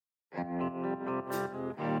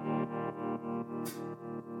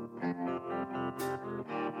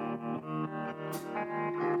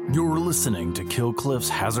You're listening to Kill Cliff's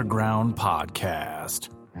Hazard Ground podcast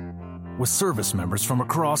with service members from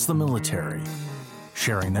across the military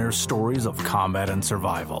sharing their stories of combat and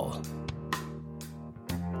survival.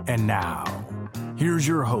 And now, here's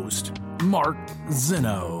your host, Mark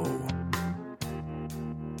Zinno.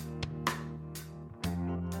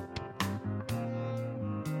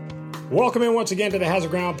 Welcome in once again to the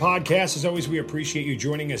Hazard Ground podcast. As always, we appreciate you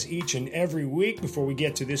joining us each and every week. Before we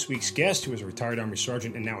get to this week's guest, who is a retired Army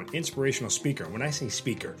Sergeant and now an inspirational speaker. When I say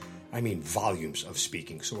speaker, I mean volumes of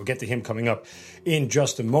speaking. So we'll get to him coming up in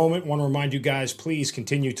just a moment. Want to remind you guys, please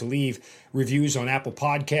continue to leave reviews on Apple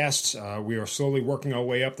Podcasts. We are slowly working our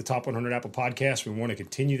way up the top 100 Apple Podcasts. We want to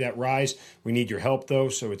continue that rise. We need your help, though.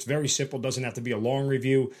 So it's very simple. It doesn't have to be a long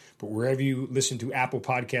review. But wherever you listen to Apple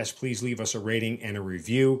Podcasts, please leave us a rating and a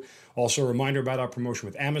review. Also, a reminder about our promotion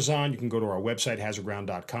with Amazon. You can go to our website,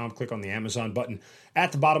 hazardground.com, click on the Amazon button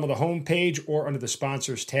at the bottom of the home page or under the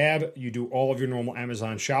sponsors tab. You do all of your normal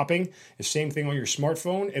Amazon shopping. The same thing on your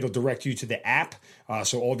smartphone. It'll direct you to the app.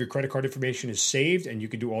 So all of your credit card information is saved and you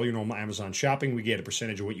can do all your normal Amazon shopping. We get a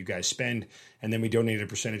percentage of what you guys spend, and then we donate a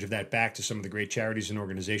percentage of that back to some of the great charities and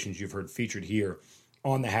organizations you've heard featured here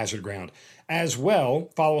on the Hazard Ground. As well,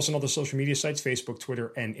 follow us on all the social media sites, Facebook,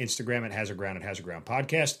 Twitter, and Instagram at Hazard Ground and Hazard Ground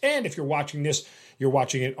Podcast. And if you're watching this, you're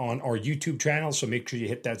watching it on our YouTube channel, so make sure you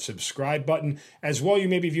hit that subscribe button. As well, you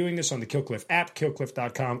may be viewing this on the KillCliff app,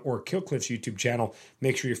 killcliff.com, or KillCliff's YouTube channel.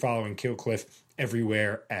 Make sure you're following KillCliff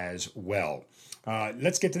everywhere as well.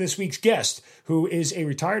 Let's get to this week's guest, who is a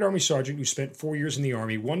retired Army Sergeant who spent 4 years in the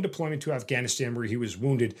Army, one deployment to Afghanistan where he was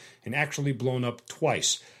wounded and actually blown up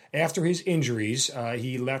twice. After his injuries,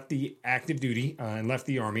 he left the active duty and left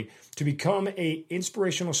the Army to become an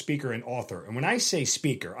inspirational speaker and author. And when I say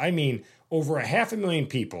speaker, I mean over 500,000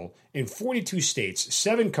 people in 42 states,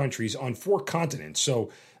 7 countries on 4 continents.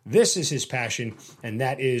 So this is his passion, and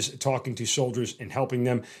that is talking to soldiers and helping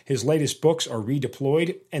them. His latest books are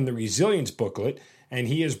Redeployed and the Resilience Booklet, and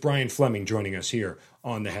he is Brian Fleming joining us here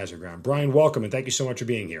on the Hazard Ground. Brian, welcome, and thank you so much for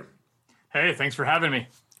being here. Hey, thanks for having me.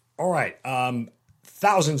 All right.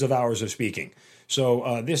 Thousands of hours of speaking.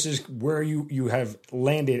 So this is where you have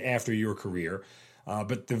landed after your career.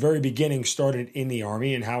 But the very beginning started in the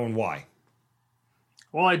Army, and how and why?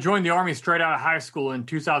 Well, I joined the Army straight out of high school in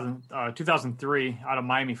 2003 out of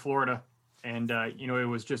Miami, Florida. And, it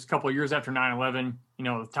was just a couple of years after 9/11.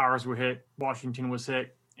 The towers were hit, Washington was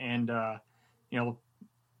hit, and,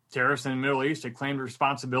 terrorists in the Middle East had claimed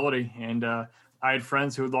responsibility. And I had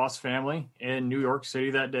friends who had lost family in New York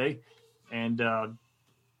City that day. And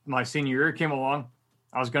my senior year came along.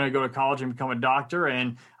 I was going to go to college and become a doctor,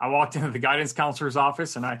 and I walked into the guidance counselor's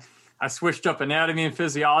office, and I switched up anatomy and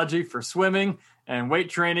physiology for swimming and weight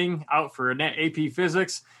training, out for AP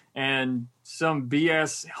physics, and some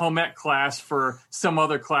BS home ec class for some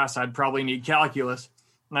other class I'd probably need calculus.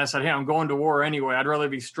 And I said, hey, I'm going to war anyway. I'd rather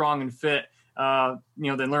be strong and fit, than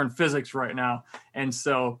learn physics right now. And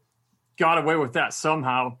so got away with that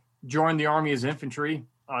somehow, joined the Army as infantry,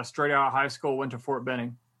 straight out of high school, went to Fort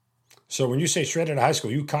Benning. So when you say straight out of high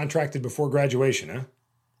school, you contracted before graduation, huh?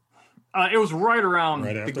 It was right around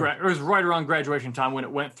graduation time when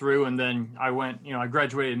it went through, and then I went. I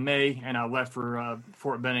graduated in May, and I left for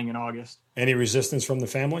Fort Benning in August. Any resistance from the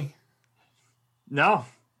family? No.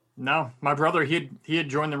 My brother, he had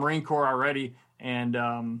joined the Marine Corps already, and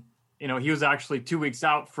he was actually 2 weeks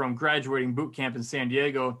out from graduating boot camp in San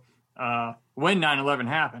Diego when 9/11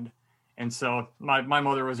 happened. And so my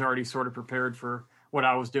mother was already sort of prepared for what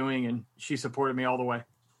I was doing, and she supported me all the way.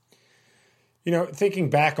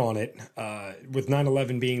 Thinking back on it, with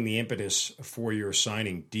 9/11 being the impetus for your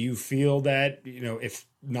signing, do you feel that, if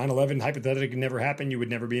 9/11 hypothetically never happened, you would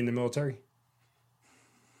never be in the military?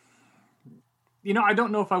 I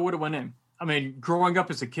don't know if I would have went in. I mean, growing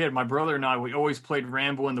up as a kid, my brother and I, we always played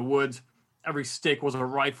Rambo in the woods. Every stick was a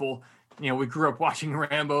rifle. We grew up watching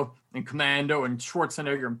Rambo and Commando and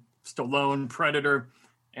Schwarzenegger and Stallone, Predator,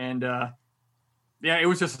 and it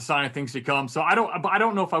was just a sign of things to come. So I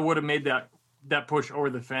don't know if I would have made that push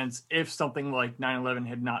over the fence if something like 9/11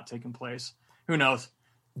 had not taken place. Who knows?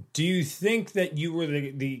 Do you think that you were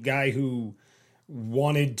the guy who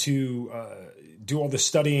wanted to do all the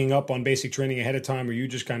studying up on basic training ahead of time, or you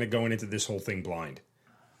just kind of going into this whole thing blind?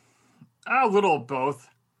 A little of both.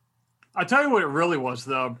 I'll tell you what it really was,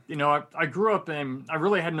 though. I grew up I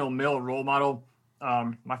really had no male role model.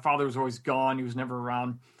 My father was always gone. He was never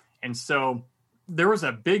around. And so there was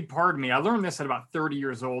a big part of me. I learned this at about 30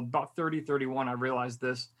 years old, about 30, 31. I realized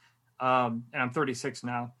this. And I'm 36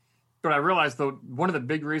 now. But I realized, though, one of the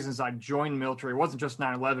big reasons I joined the military wasn't just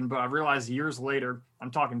 9/11, but I realized years later,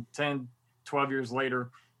 I'm talking 10, 12 years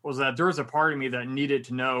later, was that there was a part of me that needed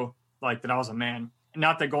to know like that I was a man.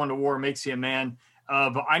 Not that going to war makes you a man,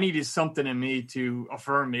 but I needed something in me to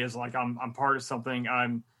affirm me as like I'm part of something.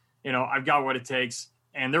 I've got what it takes.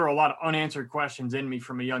 And there were a lot of unanswered questions in me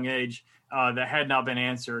from a young age that had not been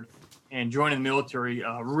answered. And joining the military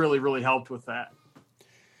really, really helped with that.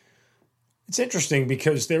 It's interesting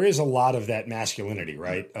because there is a lot of that masculinity,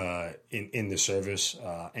 right, in the service,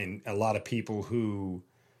 and a lot of people who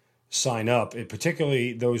sign up, and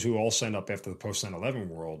particularly those who all sign up after the post 9/11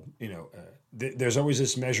 world. There's always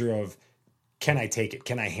this measure of, can I take it?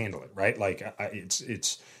 Can I handle it? Right? Like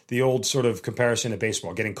it's the old sort of comparison to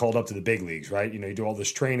baseball, getting called up to the big leagues, right? You do all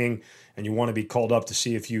this training, and you want to be called up to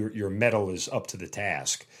see if your mettle is up to the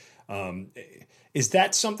task. Is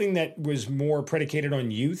that something that was more predicated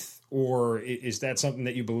on youth, or is that something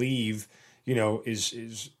that you believe,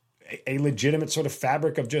 is a legitimate sort of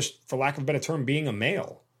fabric of just, for lack of a better term, being a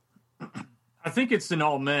male? I think it's in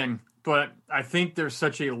all men, but I think there's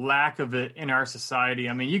such a lack of it in our society.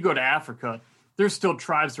 I mean, you go to Africa, there's still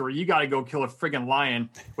tribes where you got to go kill a friggin' lion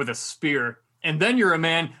with a spear. And then you're a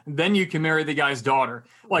man, then you can marry the guy's daughter.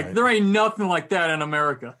 Like, right. There ain't nothing like that in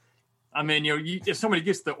America. I mean, if somebody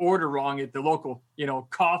gets the order wrong at the local,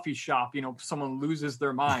 coffee shop, someone loses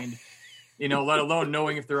their mind, let alone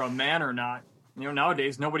knowing if they're a man or not.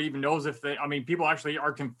 Nowadays, nobody even knows if people actually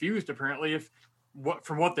are confused, apparently,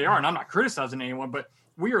 from what they are. And I'm not criticizing anyone, but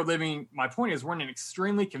my point is, we're in an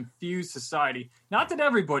extremely confused society. Not that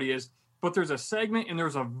everybody is, but there's a segment and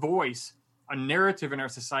there's a voice, a narrative in our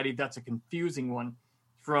society that's a confusing one,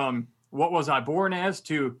 from what was I born as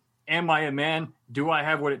to, am I a man? Do I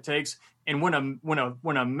have what it takes? And when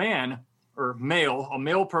a man or a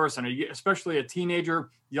male person, especially a teenager,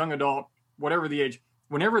 young adult, whatever the age,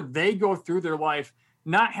 whenever they go through their life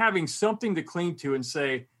not having something to cling to and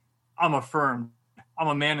say, I'm affirmed, I'm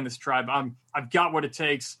a man in this tribe, I've got what it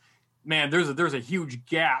takes, man, there's a huge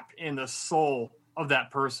gap in the soul of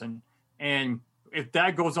that person. And if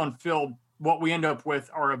that goes unfilled, what we end up with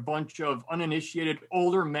are a bunch of uninitiated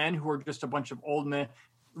older men who are just a bunch of old men,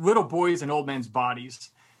 little boys in old men's bodies.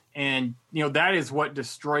 And, that is what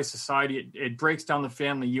destroys society. It breaks down the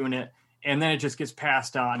family unit, and then it just gets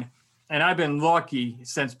passed on. And I've been lucky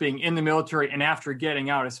since being in the military and after getting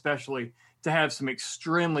out, especially, to have some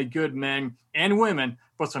extremely good men and women,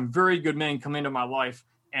 but some very good men come into my life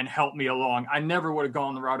and help me along. I never would have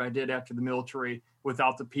gone the route I did after the military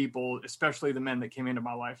without the people, especially the men that came into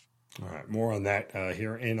my life. All right. More on that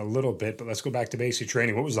here in a little bit, but let's go back to basic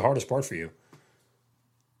training. What was the hardest part for you?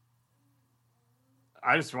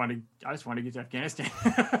 I just want to get to Afghanistan.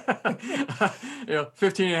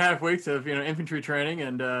 15 and a half weeks of, infantry training,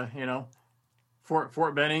 and,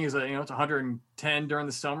 Fort Benning is it's 110 during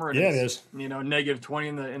the summer. And it is. Negative 20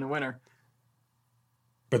 in the winter.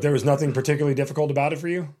 But there was nothing particularly difficult about it for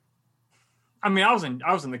you? I mean, I was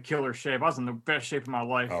in the killer shape. I was in the best shape of my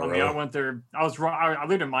life. Oh, really? I went there. I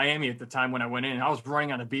lived in Miami at the time when I went in. I was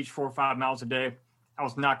running on the beach 4 or 5 miles a day. I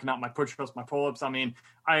was knocking out my push-ups, my pull-ups. I mean,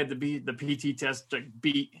 I had to be the PT test to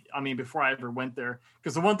beat. Before I ever went there,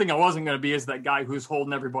 because the one thing I wasn't going to be is that guy who's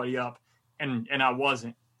holding everybody up, and I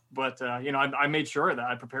wasn't. But I made sure that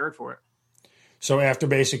I prepared for it. So after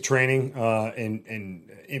basic training in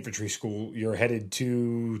infantry school, you're headed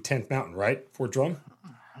to 10th Mountain, right? Fort Drum?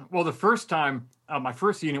 Well, the first time, my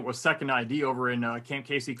first unit was 2nd ID over in Camp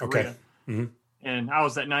Casey, Korea. Okay. Mm-hmm. And I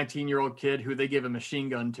was that 19-year-old kid who they gave a machine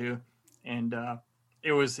gun to. And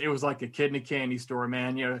it was like a kid in a candy store,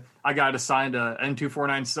 man. I got assigned a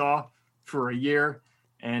N249 saw for a year.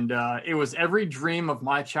 And it was every dream of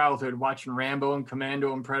my childhood watching Rambo and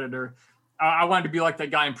Commando and Predator. I wanted to be like that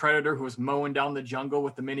guy in Predator who was mowing down the jungle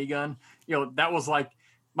with the minigun. That was like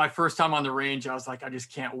my first time on the range. I was like, I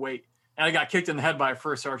just can't wait. And I got kicked in the head by a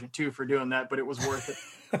first sergeant, too, for doing that, but it was worth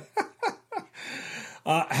it.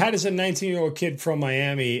 How does a 19-year-old kid from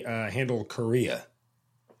Miami handle Korea?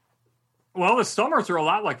 Well, the summers are a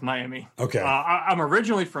lot like Miami. Okay. I'm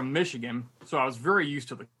originally from Michigan, so I was very used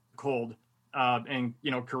to the cold. And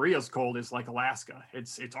Korea's cold is like Alaska.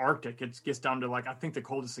 It's Arctic. It gets down to I think the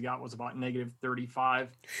coldest it got was about negative 35.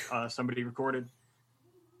 Somebody recorded.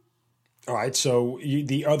 All right. So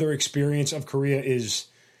the other experience of Korea is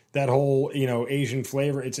that whole, Asian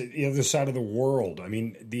flavor. It's the other side of the world. I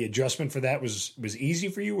mean, the adjustment for that was easy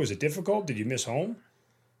for you. Was it difficult? Did you miss home?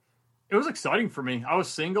 It was exciting for me. I was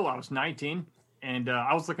single. I was 19, and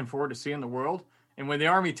I was looking forward to seeing the world. And when the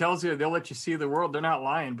Army tells you they'll let you see the world, they're not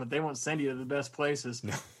lying, but they won't send you to the best places.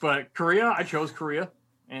 No. But Korea, I chose Korea.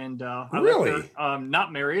 And I really? lived there,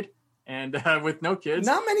 not married and with no kids.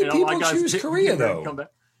 Not many people choose Korea, though.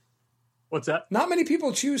 What's that? Not many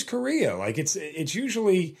people choose Korea. It's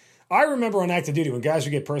usually I remember on active duty when guys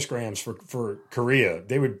would get persgrams for Korea,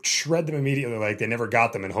 they would shred them immediately like they never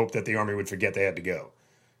got them and hope that the Army would forget they had to go.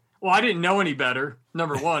 Well, I didn't know any better,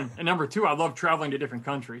 number one. And number two, I love traveling to different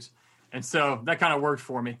countries. And so that kind of worked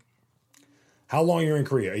for me. How long you're in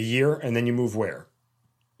Korea? A year, and then you move where?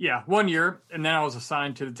 Yeah, 1 year, and then I was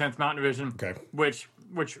assigned to the 10th Mountain Division, Okay. which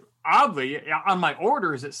oddly, on my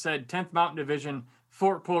orders, it said 10th Mountain Division,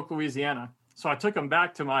 Fort Polk, Louisiana. So I took them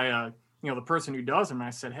back to my, the person who does them, and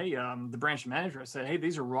I said, hey, the branch manager, I said, hey,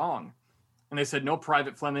 these are wrong. And they said, no,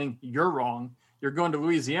 Private Fleming, you're wrong. You're going to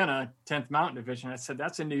Louisiana, 10th Mountain Division. I said,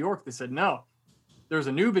 that's in New York. They said, no, there's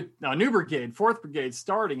a new brigade, 4th Brigade,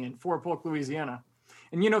 starting in Fort Polk, Louisiana.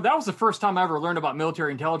 And, that was the first time I ever learned about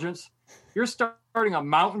military intelligence. You're starting a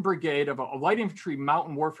mountain brigade of a light infantry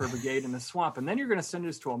mountain warfare brigade in the swamp, and then you're going to send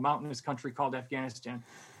us to a mountainous country called Afghanistan.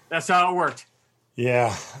 That's how it worked.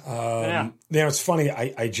 Yeah. It's funny.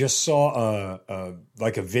 I just saw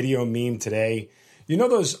like a video meme today. You know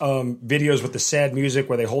those videos with the sad music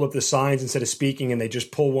where they hold up the signs instead of speaking and they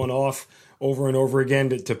just pull one off over and over again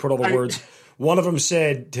to put all the words. One of them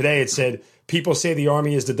said, today it said, people say the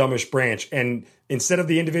Army is the dumbest branch. And instead of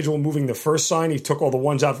the individual moving the first sign, he took all the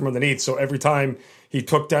ones out from underneath. So every time he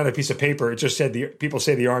took down a piece of paper, it just said, people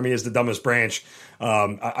say the Army is the dumbest branch.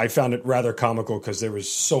 I found it rather comical because there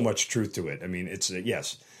was so much truth to it. I mean, it's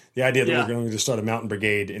yes. The idea that we're going to start a mountain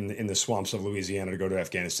brigade in the swamps of Louisiana to go to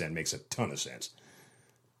Afghanistan makes a ton of sense.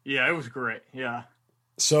 Yeah, it was great. Yeah.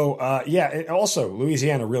 So, also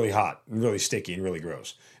Louisiana, really hot and really sticky and really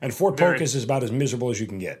gross. And Fort Polk is about as miserable as you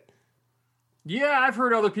can get. Yeah, I've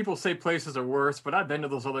heard other people say places are worse, but I've been to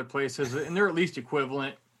those other places, and they're at least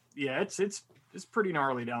equivalent. Yeah, it's pretty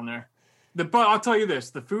gnarly down there. But I'll tell you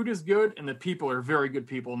this, the food is good, and the people are very good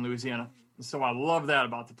people in Louisiana. So I love that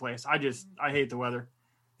about the place. I hate the weather.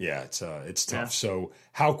 Yeah, it's tough. Yeah. So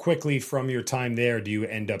how quickly from your time there do you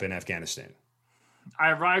end up in Afghanistan?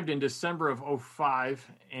 I arrived in December of 04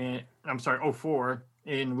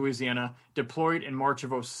 in Louisiana, deployed in March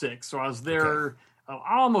of 06. So I was there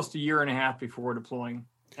almost a year and a half before deploying,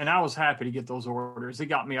 and I was happy to get those orders. It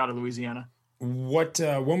got me out of Louisiana.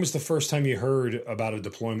 When was the first time you heard about a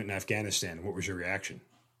deployment in Afghanistan? What was your reaction?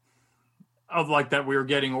 Of like that we were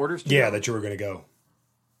getting orders to go? That you were going to go.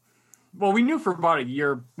 Well, we knew for about a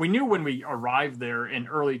year. We knew when we arrived there in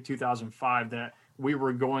early 2005 that we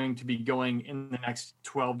were going to be going in the next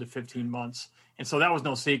 12 to 15 months. And so that was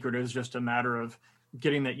no secret. It was just a matter of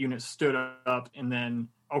getting that unit stood up and then,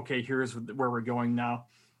 okay, here's where we're going now.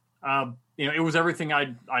 It was everything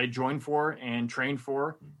I joined for and trained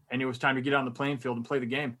for, and it was time to get on the playing field and play the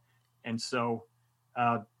game. And so,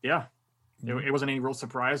 it wasn't any real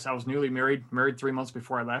surprise. I was newly married 3 months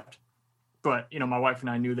before I left. But, my wife and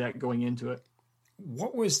I knew that going into it.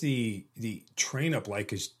 What was the train up like?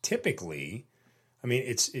 Because typically, I mean,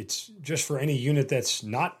 it's just for any unit that's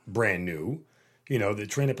not brand new, the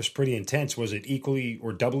train up is pretty intense. Was it equally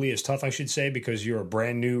or doubly as tough, I should say, because you're a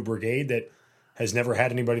brand new brigade that has never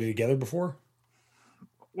had anybody together before?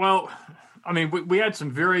 Well, I mean, we had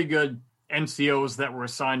some very good NCOs that were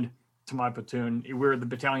assigned to my platoon. We were the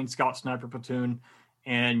Battalion Scout Sniper Platoon.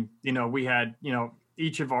 And, we had,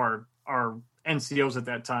 each of our NCOs at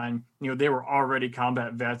that time, they were already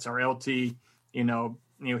combat vets. Our LT, he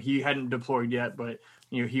hadn't deployed yet, but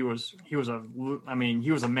he was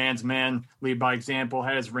a man's man, lead by example,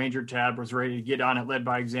 had his Ranger tab, was ready to get on it, led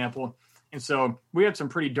by example. And so we had some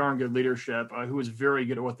pretty darn good leadership who was very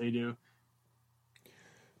good at what they do.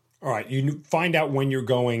 All right. You find out when you're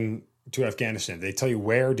going to Afghanistan. Did they tell you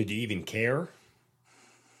where? Did you even care?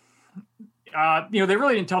 They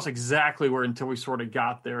really didn't tell us exactly where until we sort of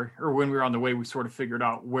got there, or when we were on the way, we sort of figured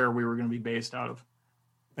out where we were going to be based out of.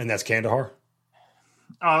 And that's Kandahar?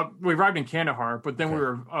 We arrived in Kandahar, but then we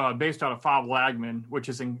were based out of Fob Lagman, which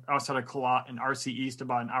is outside of Kalat and RC East,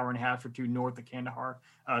 about an hour and a half or two north of Kandahar,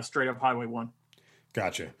 straight up Highway 1.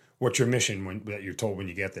 Gotcha. What's your mission that you're told when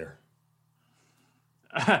you get there?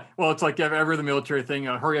 Well, it's like every other military thing,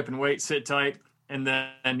 hurry up and wait, sit tight, and then,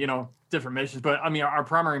 different missions. But, I mean, our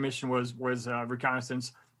primary mission was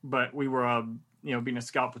reconnaissance, but we were, being a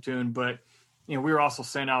scout platoon. But, we were also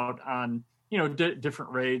sent out on,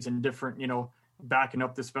 different raids and different, backing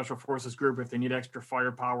up the special forces group if they need extra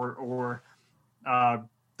firepower, or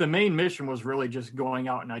the main mission was really just going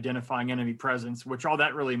out and identifying enemy presence, which all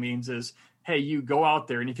that really means is, hey, you go out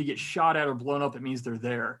there, and if you get shot at or blown up, it means they're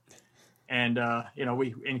there. And,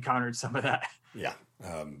 we encountered some of that. Yeah.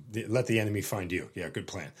 Let the enemy find you. Yeah, good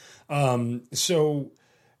plan. So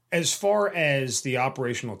as far as the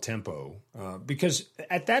operational tempo, because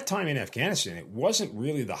at that time in Afghanistan, it wasn't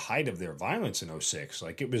really the height of their violence in 06.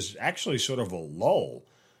 Like, it was actually sort of a lull,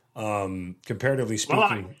 comparatively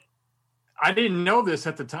speaking. I didn't know this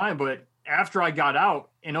at the time, but after I got out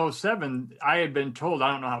in 07, I had been told,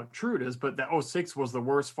 I don't know how true it is, but that 06 was the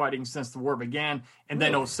worst fighting since the war began. And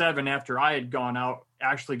then 07, after I had gone out,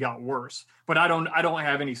 actually got worse. But I don't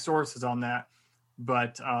have any sources on that.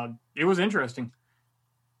 But it was interesting.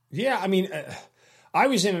 Yeah, I mean,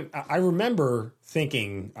 I remember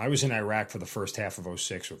thinking I was in Iraq for the first half of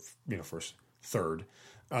 06, or, first third.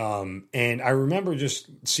 And I remember just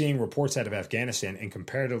seeing reports out of Afghanistan, and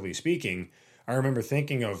comparatively speaking, I remember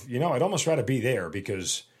thinking of, I'd almost rather be there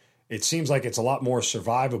because it seems like it's a lot more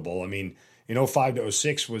survivable. I mean, in 05 to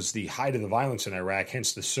 06 was the height of the violence in Iraq,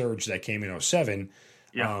 hence the surge that came in 07,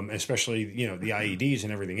 especially, the IEDs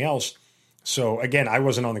and everything else. So again, I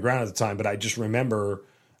wasn't on the ground at the time, but I just remember,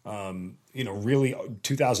 really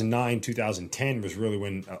 2009, 2010 was really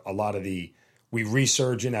when a lot of we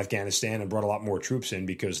resurged in Afghanistan and brought a lot more troops in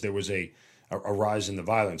because there was a rise in the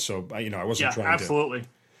violence. So, I wasn't trying absolutely. to.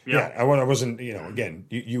 Yeah, I wasn't, again,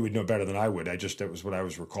 you would know better than I would. That was what I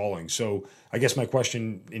was recalling. So I guess my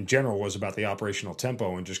question in general was about the operational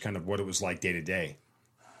tempo and just kind of what it was like day to day.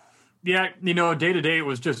 Yeah, day to day, it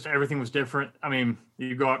was just everything was different. I mean,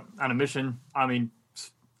 you go out on a mission,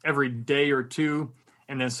 every day or two,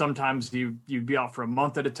 and then sometimes you'd be out for a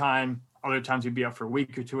month at a time. Other times you'd be out for a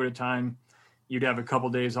week or two at a time. You'd have a couple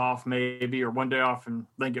days off maybe, or one day off and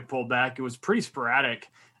then get pulled back. It was pretty sporadic.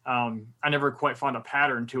 I never quite found a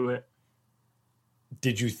pattern to it.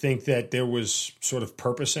 Did you think that there was sort of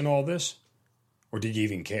purpose in all this? Or did you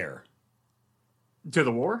even care? To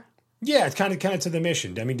the war? Yeah, it's kind of to the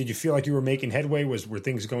mission. I mean, did you feel like you were making headway? Were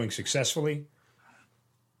things going successfully?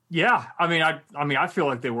 Yeah, I feel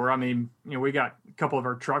like they were. I mean, we got a couple of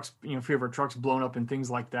our trucks, a few of our trucks blown up and things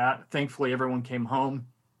like that. Thankfully, everyone came home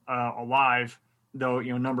alive, though,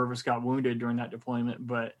 a number of us got wounded during that deployment.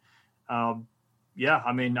 But yeah,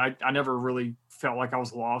 I mean, I never really felt like I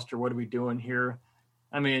was lost or what are we doing here?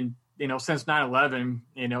 I mean, since 9/11,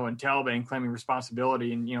 and Taliban claiming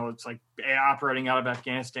responsibility and, it's like operating out of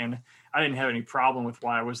Afghanistan, I didn't have any problem with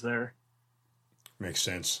why I was there. Makes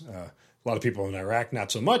sense. A lot of people in Iraq,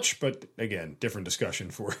 not so much, but again, different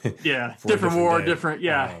discussion for different war, day. Different.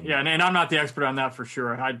 Yeah. And I'm not the expert on that for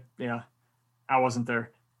sure. I wasn't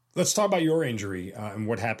there. Let's talk about your injury and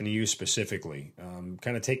what happened to you specifically.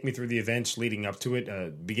 Kind of take me through the events leading up to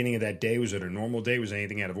it. Beginning of that day, was it a normal day? Was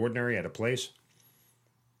anything out of ordinary, out of place?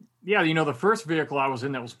 Yeah, the first vehicle I was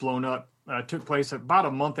in that was blown up took place about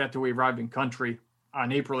a month after we arrived in country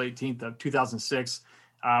on April 18th of 2006.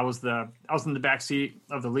 I was in the back seat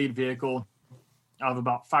of the lead vehicle of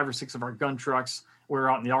about 5 or 6 of our gun trucks. We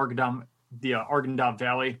were out in the Arghandab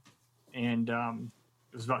Valley, and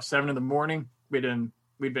it was about 7 a.m.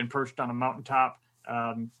 We'd been perched on a mountaintop.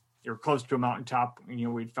 Or close to a mountaintop.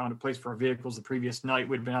 We'd found a place for our vehicles the previous night.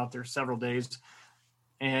 We'd been out there several days.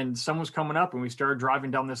 And sun was coming up, and we started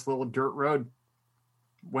driving down this little dirt road.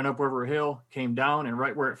 Went up over a hill, came down, and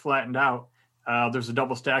right where it flattened out, there's a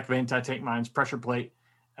double stack of anti-tank mines, pressure plate.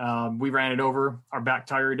 We ran it over. Our back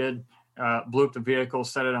tire did. Blew up the vehicle,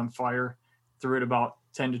 set it on fire, threw it about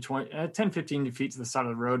 10, 15 feet to the side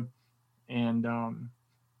of the road. And,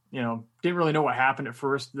 didn't really know what happened at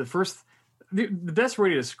first. The best way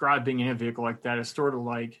to describe being in a vehicle like that is sort of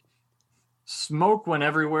like smoke went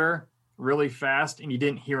everywhere really fast and you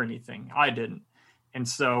didn't hear anything. I didn't. And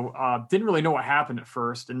so didn't really know what happened at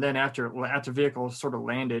first. And then after the vehicle sort of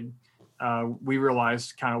landed, we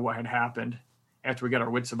realized kind of what had happened after we got our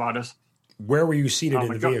wits about us. Where were you seated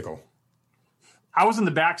in the vehicle? I was in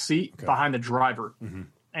the back seat behind the driver. Mm-hmm.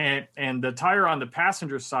 And the tire on the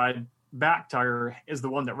passenger side, back tire, is the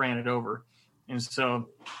one that ran it over. And so,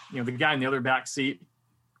 the guy in the other back seat,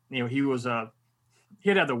 he had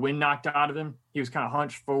the wind knocked out of him. He was kind of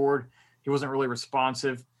hunched forward. He wasn't really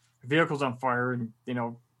responsive. The vehicle's on fire, and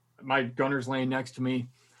my gunner's laying next to me,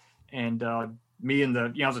 and me and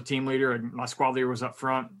I was a team leader, and my squad leader was up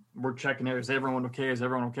front. We're checking there. Is everyone okay? Is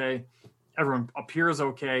everyone okay? Everyone appears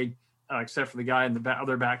okay, except for the guy in the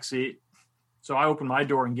other back seat. So I opened my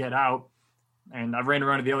door and get out, and I ran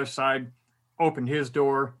around to the other side, opened his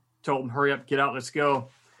door, told him, hurry up, get out, let's go.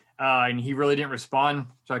 And he really didn't respond.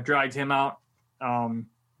 So I dragged him out.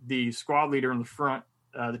 The squad leader in the front,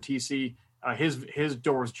 the TC, his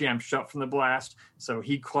door was jammed shut from the blast. So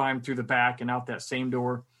he climbed through the back and out that same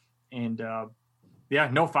door. And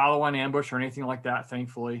no follow-on ambush or anything like that,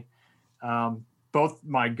 thankfully. Both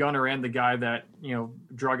my gunner and the guy that,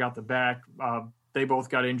 drug out the back, they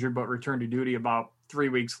both got injured but returned to duty about 3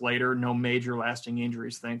 weeks later. No major lasting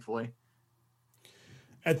injuries, thankfully.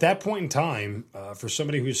 At that point in time, for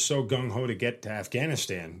somebody who's so gung-ho to get to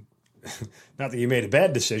Afghanistan, not that you made a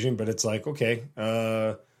bad decision, but it's like, okay,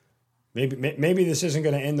 Maybe this isn't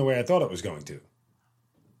going to end the way I thought it was going to.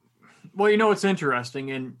 Well, it's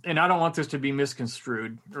interesting, and I don't want this to be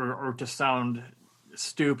misconstrued or to sound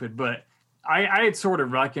stupid, but I had sort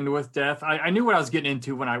of reckoned with death. I knew what I was getting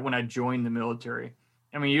into when I joined the military.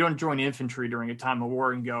 I mean, you don't join infantry during a time of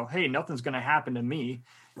war and go, hey, nothing's going to happen to me.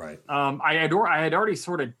 Right. I had already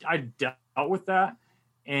I dealt with that.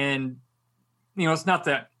 And, it's not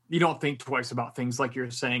that you don't think twice about things like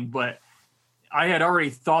you're saying, but I had already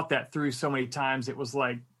thought that through so many times. It was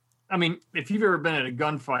like, I mean, if you've ever been at a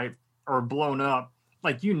gunfight or blown up,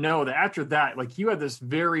 like, that after that, like, you had this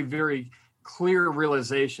very, very clear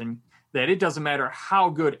realization that it doesn't matter how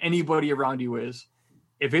good anybody around you is.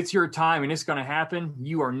 If it's your time and it's going to happen,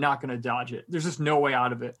 you are not going to dodge it. There's just no way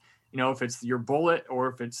out of it. If it's your bullet or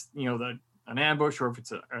if it's, an ambush or if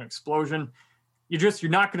it's an explosion,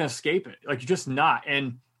 you're not going to escape it. Like, you're just not.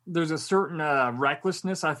 And there's a certain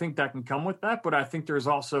recklessness, I think, that can come with that. But I think there's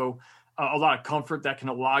also a lot of comfort that can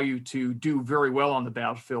allow you to do very well on the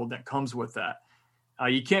battlefield that comes with that.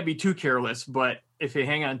 You can't be too careless, but if you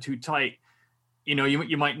hang on too tight,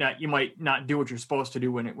 you might not do what you're supposed to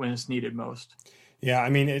do when it's needed most. Yeah, I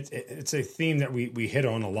mean, it's a theme that we hit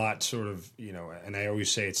on a lot, sort of, and I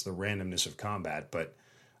always say it's the randomness of combat. But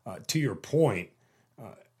to your point,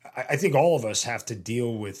 I think all of us have to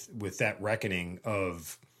deal with that reckoning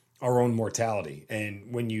of our own mortality.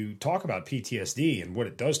 And when you talk about PTSD and what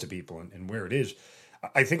it does to people and where it is,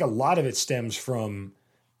 I think a lot of it stems from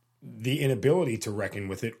the inability to reckon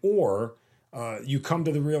with it, or you come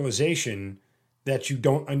to the realization that you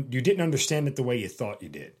didn't understand it the way you thought you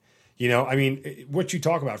did. I mean, what you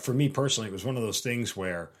talk about, for me personally, it was one of those things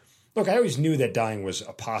where, look, I always knew that dying was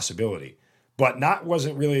a possibility, but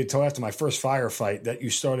wasn't really until after my first firefight that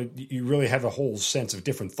you really have a whole sense of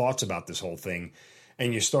different thoughts about this whole thing.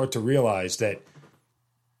 And you start to realize that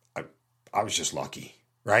I was just lucky,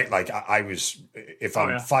 right? Like, I was, if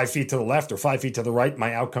I'm 5 feet to the left or 5 feet to the right,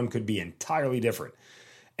 my outcome could be entirely different.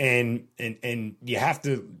 And you have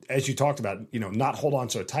to, as you talked about, not hold on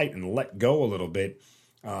so tight and let go a little bit.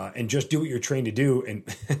 And just do what you're trained to do. And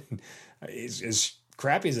as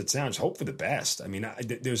crappy as it sounds, hope for the best. I mean,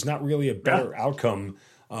 there's not really a better outcome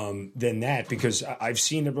than that, because I've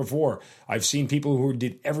seen it before. I've seen people who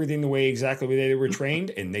did everything exactly the way they were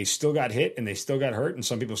trained, and they still got hit and they still got hurt, and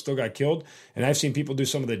some people still got killed. And I've seen people do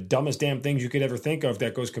some of the dumbest damn things you could ever think of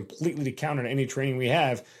that goes completely to counter to any training we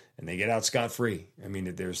have, and they get out scot-free. I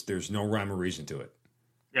mean, there's no rhyme or reason to it.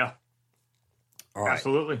 Yeah. All right.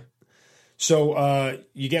 Absolutely. So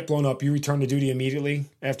you get blown up. You return to duty immediately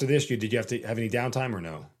after this. Did you have to have any downtime or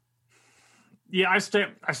no? Yeah, I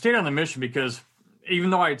stayed on the mission because even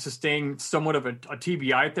though I had sustained somewhat of a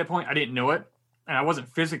TBI at that point, I didn't know it, and I wasn't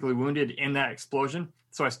physically wounded in that explosion.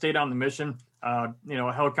 So I stayed on the mission. A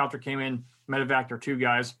helicopter came in, medevaced our 2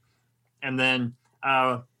 guys, and then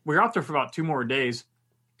we were out there for about 2 more days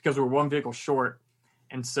because we were 1 vehicle short,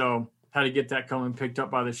 and so had to get that coming picked up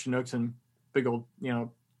by the Chinooks and big old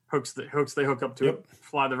hooks they hook up to it,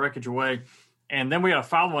 fly the wreckage away. And then we had a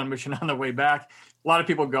follow-on mission on the way back. A lot of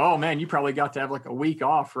people go, oh man, you probably got to have like a week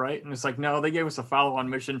off, right? And it's like, no, they gave us a follow-on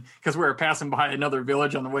mission because we were passing by another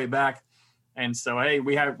village on the way back. And so, hey,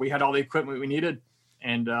 we had all the equipment we needed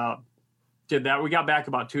and did that. We got back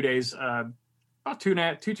about 2 days, about two and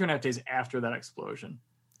a half days after that explosion.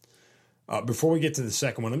 Before we get to the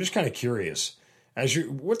second one, I'm just kind of curious.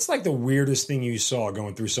 What's like the weirdest thing you saw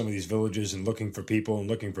going through some of these villages and looking for people and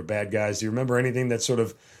looking for bad guys? Do you remember anything that sort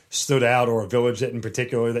of stood out, or a village that in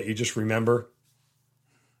particular that you just remember?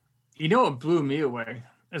 What blew me away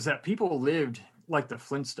is that people lived like the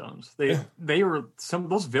Flintstones. They were, some of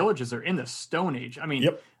those villages are in the Stone Age. I mean,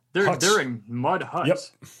 they're in mud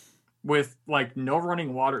huts with like no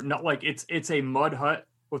running water. Not like it's a mud hut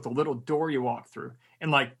with a little door you walk through,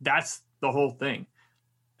 and like that's the whole thing.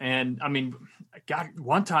 And I mean, God,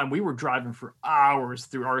 one time we were driving for hours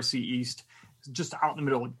through RC East, just out in the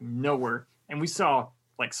middle of nowhere. And we saw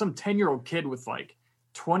like some 10-year-old kid with like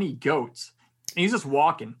 20 goats. And he's just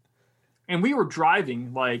walking. And we were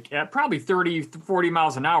driving like at probably 30, 40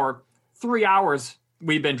 miles an hour. 3 hours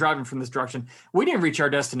we've been driving from this direction. We didn't reach our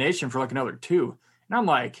destination for like another 2. And I'm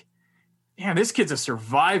like, man, this kid's a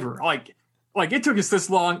survivor. Like it took us this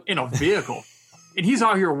long in a vehicle. And he's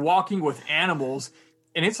out here walking with animals.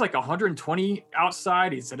 And it's like 120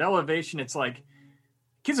 outside. It's at elevation. It's like,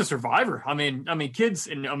 kid's a survivor. I mean, kids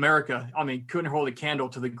in America, couldn't hold a candle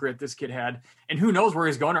to the grit this kid had. And who knows where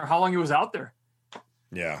he's going or how long he was out there.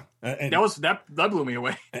 Yeah. And that blew me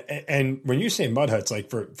away. And when you say mud huts, like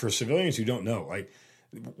for civilians who don't know, like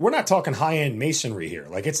we're not talking high-end masonry here.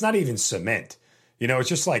 Like it's not even cement. You know, it's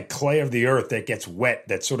just like clay of the earth that gets wet,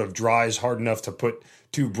 that sort of dries hard enough to put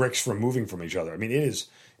two bricks from moving from each other. I mean,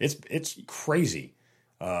 it's crazy.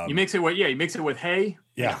 You mix it with hay,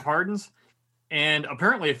 and it hardens, and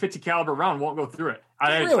apparently a 50 caliber round won't go through it.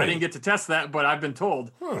 I didn't get to test that, but I've been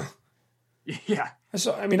told. Huh. Yeah.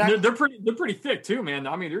 So I mean, they're pretty thick too, man.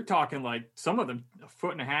 I mean, you're talking like some of them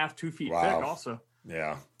 1.5 feet, 2 feet thick also.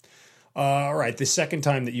 Yeah. All right. The second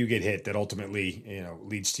time that you get hit that ultimately,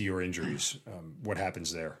 leads to your injuries, what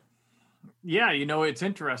happens there? Yeah. It's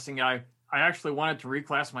interesting. I actually wanted to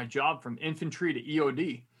reclass my job from infantry to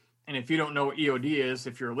EOD. And if you don't know what EOD is,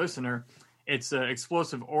 if you're a listener, it's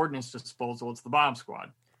explosive ordnance disposal. It's the bomb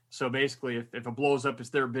squad. So basically, if it blows up, it's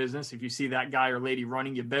their business. If you see that guy or lady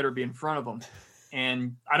running, you better be in front of them.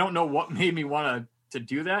 And I don't know what made me want to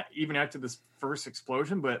do that, even after this first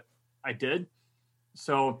explosion, but I did.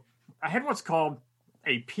 So I had what's called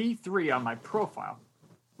a P3 on my profile.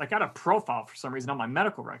 Like I had a profile for some reason on my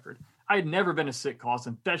medical record. I had never been to sick call. I was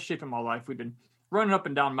in best shape in my life. We'd been running up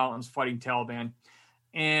and down mountains fighting Taliban.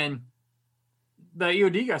 And the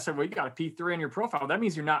EOD guy said, well, you got a P3 on your profile. That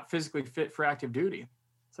means you're not physically fit for active duty. I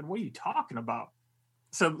said, what are you talking about?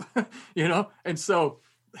 So, and so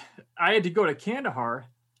I had to go to Kandahar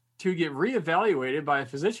to get reevaluated by a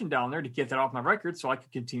physician down there to get that off my record so I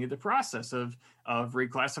could continue the process of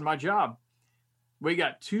reclassing my job. We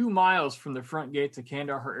got 2 miles from the front gates of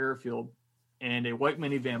Kandahar Airfield, and a white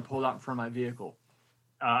minivan pulled out in front of my vehicle.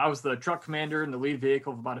 I was the truck commander in the lead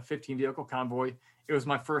vehicle of about a 15-vehicle convoy. It was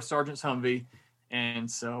my first sergeant's Humvee, and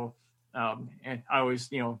so and I always,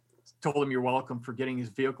 told him you're welcome for getting his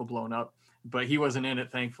vehicle blown up, but he wasn't in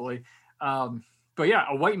it, thankfully. But yeah,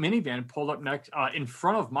 a white minivan pulled up next in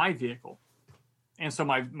front of my vehicle. And so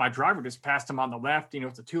my driver just passed him on the left.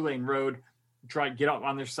 It's a 2-lane road. Try to get up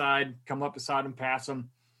on their side, come up beside him, pass him.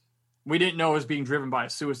 We didn't know it was being driven by a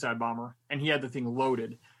suicide bomber, and he had the thing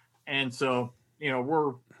loaded. And so,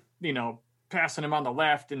 we're, passing him on the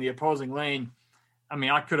left in the opposing lane. I mean,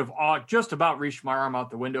 I could have just about reached my arm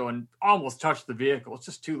out the window and almost touched the vehicle. It's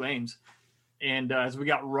just 2 lanes. And as we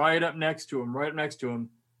got right up next to him,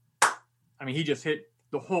 I mean, he just hit,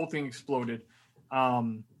 the whole thing exploded.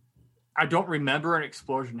 I don't remember an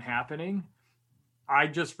explosion happening. I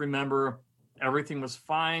just remember everything was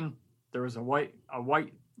fine. There was a white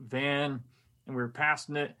van, and we were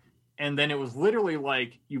passing it. And then it was literally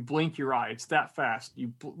like you blink your eye. It's that fast.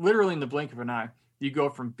 Literally in the blink of an eye, you go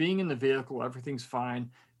from being in the vehicle, everything's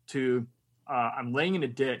fine, to I'm laying in a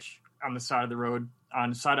ditch on the side of the road, on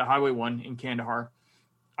the side of Highway 1 in Kandahar.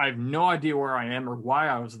 I have no idea where I am or why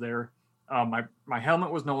I was there. My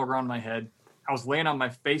helmet was no longer on my head. I was laying on my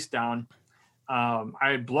face down. I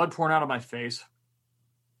had blood pouring out of my face.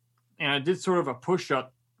 And I did sort of a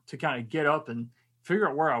push-up to kind of get up and figure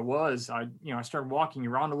out where I was. I started walking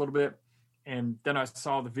around a little bit, and then I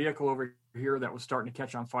saw the vehicle over here that was starting to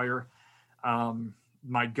catch on fire.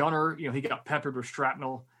 My gunner, he got peppered with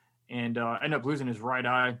shrapnel and ended up losing his right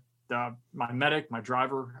eye. My medic, my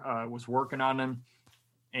driver, was working on him.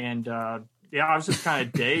 And I was just kind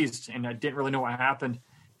of dazed, and I didn't really know what happened.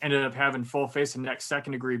 Ended up having full face and neck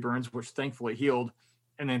 2nd-degree burns, which thankfully healed.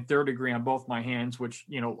 And then 3rd-degree on both my hands, which,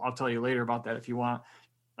 I'll tell you later about that if you want,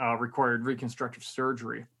 required reconstructive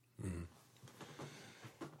surgery. Mm.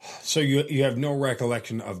 So you have no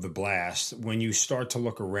recollection of the blast. When you start to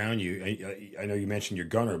look around you, I know you mentioned your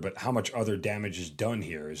gunner, but how much other damage is done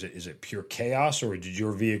here? Is it pure chaos, or did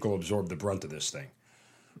your vehicle absorb the brunt of this thing?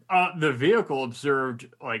 The vehicle absorbed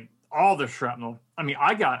like all the shrapnel. I mean,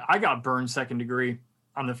 I got burned 2nd-degree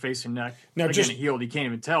on the face and neck. Now, again, it healed. You can't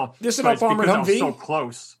even tell. This is an up-armored Humvee? I was so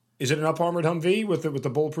close. Is it an up-armored Humvee with the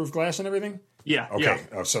bulletproof glass and everything? Yeah. Okay.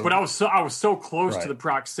 Yeah. But I was so close to the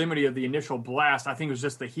proximity of the initial blast. I think it was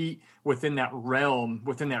just the heat within that realm,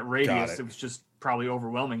 within that radius. It was just probably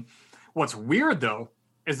overwhelming. What's weird though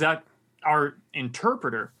is that our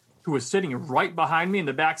interpreter, who was sitting right behind me in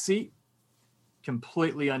the back seat,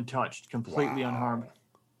 completely untouched, completely unharmed.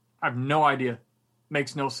 I have no idea.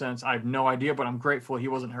 Makes no sense. I have no idea, but I'm grateful he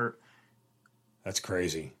wasn't hurt. That's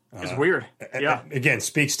crazy. It's weird. Yeah. Again,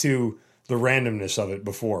 speaks to the randomness of it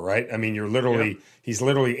before, right? I mean, he's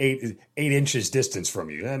literally eight inches distance from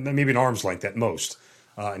you, and maybe an arm's length at most,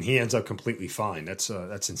 and he ends up completely fine. That's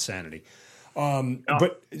insanity.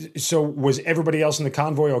 But so was everybody else in the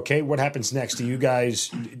convoy okay? What happens next? Do you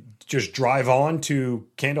guys just drive on to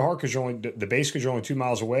Kandahar because you're only 2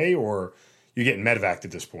 miles away, or you getting medevaced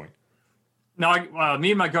at this point? No,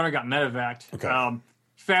 me and my gunner got medevaced. Okay.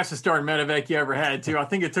 Fastest starting medevac you ever had too. I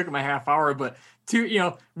think it took him a half hour, but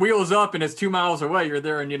wheels up and it's 2 miles away. You're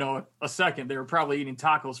there in, a second. They were probably eating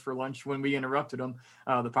tacos for lunch when we interrupted them,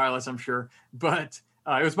 the pilots, I'm sure. But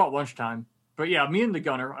it was about lunchtime. But yeah, me and the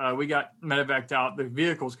gunner, we got medevaced out. The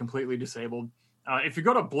vehicle's completely disabled. If you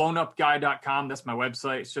go to blownupguy.com, that's my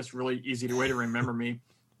website. It's just really easy way to remember me.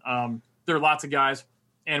 There are lots of guys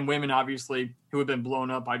and women, obviously, who have been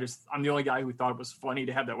blown up. I'm the only guy who thought it was funny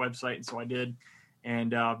to have that website, and so I did.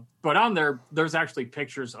 And but on there's actually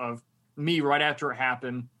pictures of me right after it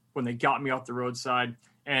happened when they got me off the roadside.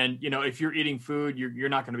 And, you know, if you're eating food, you're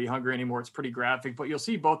not going to be hungry anymore. It's pretty graphic, but you'll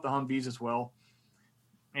see both the Humvees as well.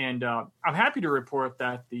 And I'm happy to report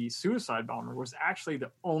that the suicide bomber was actually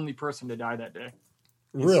the only person to die that day.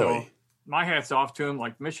 Really? So my hat's off to him,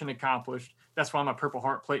 like mission accomplished. That's why my Purple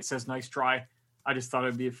Heart plate says nice try. I just thought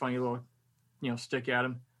it'd be a funny little, stick at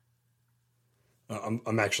him.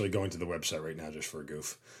 I'm actually going to the website right now just for a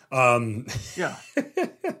goof. Yeah.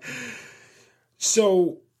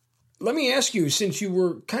 So let me ask you, since you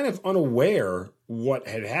were kind of unaware what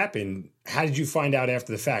had happened, how did you find out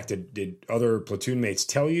after the fact? Did other platoon mates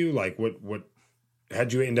tell you? Like what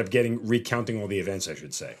how'd you end up recounting all the events, I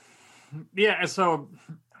should say? Yeah. So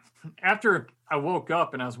after I woke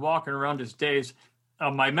up and I was walking around just dazed,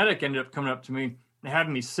 my medic ended up coming up to me and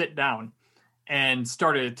having me sit down and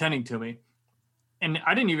started attending to me. And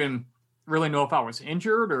I didn't even really know if I was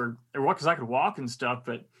injured or what, because I could walk and stuff.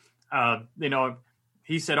 But,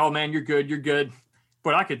 he said, "Oh, man, you're good.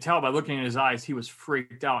 But I could tell by looking in his eyes, he was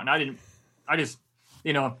freaked out. And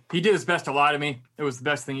he did his best to lie to me. It was the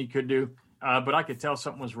best thing he could do. But I could tell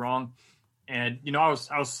something was wrong. And, I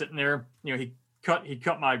was sitting there, he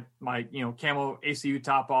cut my camo ACU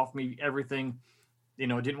top off me, everything,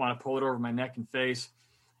 didn't want to pull it over my neck and face.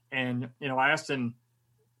 And, I asked him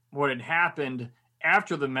what had happened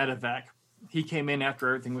after the medevac. He came in after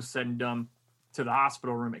everything was said and done to the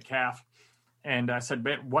hospital room at CAF. And I said,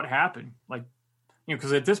 "Man, what happened?" Like,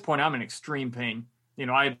 because at this point I'm in extreme pain.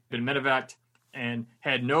 I had been medevaced and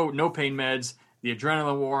had no pain meds. The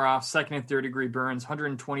adrenaline wore off, second and third degree burns,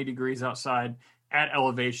 120 degrees outside at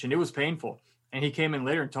elevation. It was painful. And he came in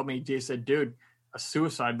later and told me, he said, "Dude, a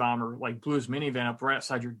suicide bomber blew his minivan up right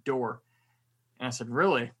outside your door." And I said,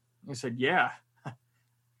 "Really?" He said, "Yeah."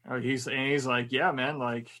 He's like, "Yeah, man,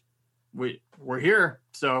 we're here."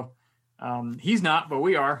 So he's not, but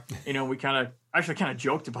we are. We kind of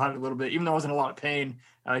joked about it a little bit, even though I was in a lot of pain.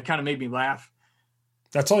 It kind of made me laugh.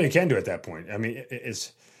 That's all you can do at that point. I mean,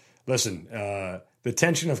 listen, the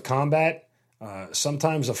tension of combat,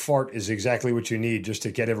 sometimes a fart is exactly what you need just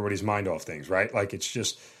to get everybody's mind off things, right? Like it's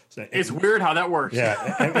weird how that works.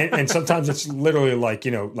 Yeah. and sometimes it's literally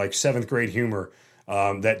like seventh grade humor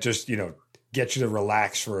that just, gets you to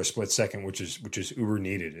relax for a split second, which is uber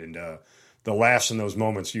needed. And the laughs in those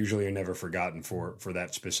moments usually are never forgotten for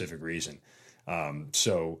that specific reason.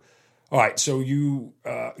 So, all right. So you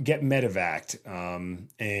get medevaced,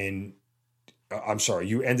 and I'm sorry,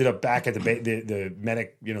 you ended up back at the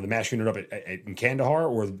medic, the MASH unit up in Kandahar,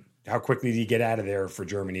 or how quickly did you get out of there for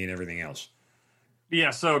Germany and everything else? Yeah.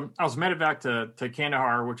 So I was medevaced to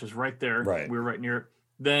Kandahar, which is right there. Right. We were right near it.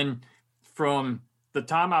 Then from the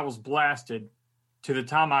time I was blasted to the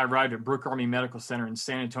time I arrived at Brooke Army Medical Center in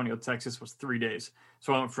San Antonio, Texas, was 3 days.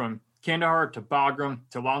 So I went from Kandahar to Bagram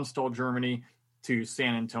to Landstuhl, Germany, to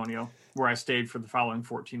San Antonio, where I stayed for the following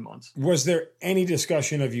 14 months. Was there any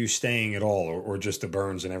discussion of you staying at all, or just the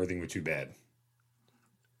burns and everything were too bad?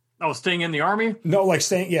 Oh, staying in the Army? No, like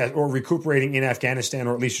staying, or recuperating in Afghanistan,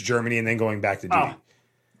 or at least Germany, and then going back to duty.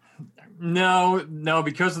 No,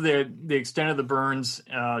 because of the extent of the burns,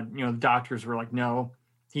 the doctors were like, "No,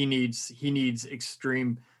 he needs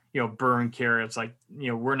extreme, burn care." It's like,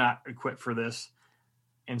 we're not equipped for this.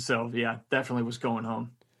 And so, yeah, definitely was going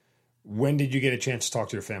home. When did you get a chance to talk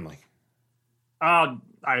to your family?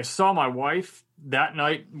 I saw my wife that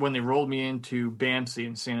night when they rolled me into BAMC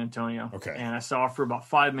in San Antonio. Okay. And I saw her for about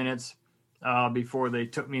 5 minutes before they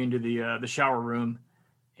took me into the shower room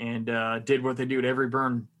and did what they do to every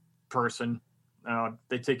burn person.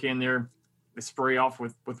 They take you in there, they spray off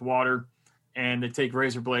with water, and they take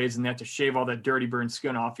razor blades and they have to shave all that dirty burned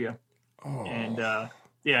skin off you. Oh. And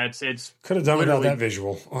it's could have done without that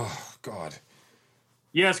visual. Oh God.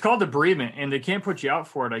 Yeah, it's called debridement, and they can't put you out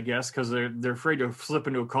for it, I guess, because they're afraid to slip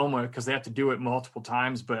into a coma because they have to do it multiple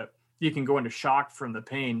times. But you can go into shock from the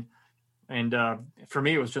pain. And for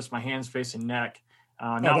me, it was just my hands, face, and neck.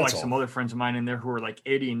 Not like some other friends of mine in there who were like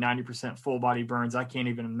 80 and 90% full body burns. I can't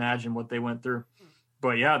even imagine what they went through.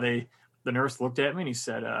 But yeah, the nurse looked at me and he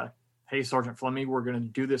said, "Hey, Sergeant Fleming, we're going to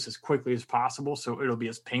do this as quickly as possible, so it'll be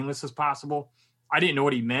as painless as possible." I didn't know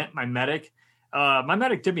what he meant, my medic. My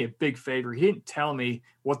medic did me a big favor. He didn't tell me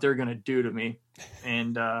what they're going to do to me.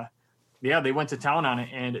 And they went to town on it,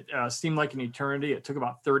 and it seemed like an eternity. It took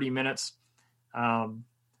about 30 minutes.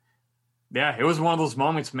 It was one of those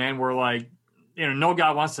moments, man, where no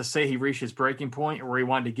guy wants to say he reached his breaking point or he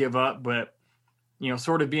wanted to give up, but,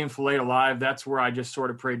 sort of being filleted alive, that's where I just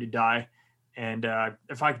sort of prayed to die. And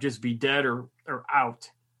if I could just be dead or out,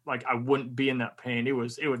 like I wouldn't be in that pain.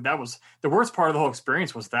 That was the worst part of the whole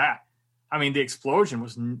experience was that. I mean, the explosion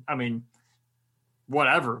was,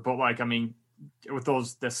 whatever, but with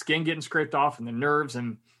the skin getting scraped off and the nerves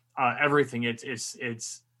and everything,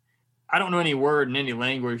 it's, I don't know any word in any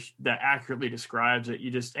language that accurately describes it.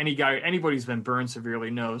 Anybody who's been burned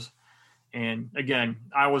severely knows. And again,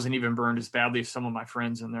 I wasn't even burned as badly as some of my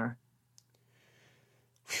friends in there.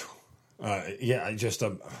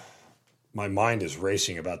 My mind is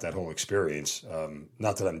racing about that whole experience.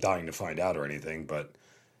 Not that I'm dying to find out or anything, but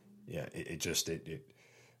yeah,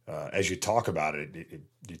 as you talk about it,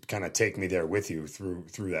 you kind of take me there with you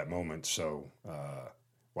through that moment. So,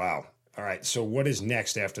 wow. All right. So what is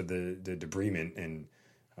next after the debridement, and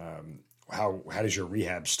how does your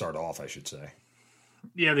rehab start off, I should say?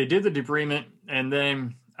 Yeah, they did the debridement, and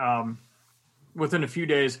then within a few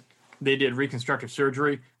days, they did reconstructive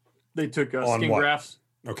surgery. They took skin grafts.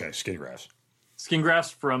 Okay, skin grafts. Skin grafts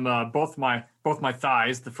from both my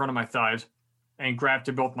thighs, the front of my thighs, and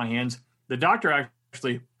grafted both my hands. The doctor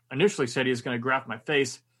actually initially said he was going to graft my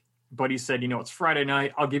face, but he said, it's Friday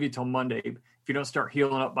night. I'll give you till Monday. If you don't start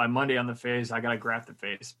healing up by Monday on the face, I got to graft the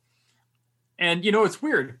face. And, it's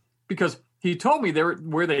weird because he told me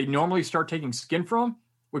where they normally start taking skin from,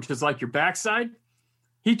 which is like your backside.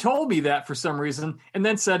 He told me that for some reason and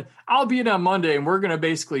then said, I'll be in on Monday and we're going to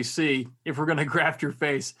basically see if we're going to graft your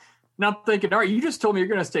face. And I'm thinking, all right, you just told me you're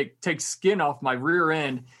going to take skin off my rear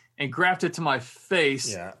end and graft it to my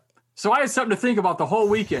face. Yeah. So I had something to think about the whole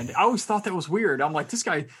weekend. I always thought that was weird. I'm like, this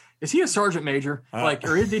guy, is he a sergeant major? Or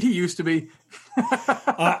did he used to be?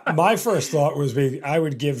 My first thought was I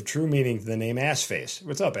would give true meaning to the name ass face.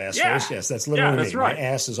 What's up, ass face? Yes, that's literally me. Right. My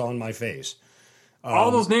ass is on my face.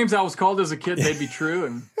 All those names I was called as a kid, they'd be true.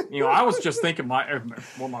 And, I was just thinking,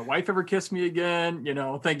 will my wife ever kiss me again?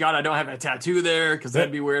 Thank God I don't have a tattoo there because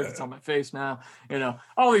that'd be weird if it's on my face now.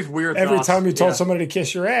 All these weird Every thoughts. time you told somebody to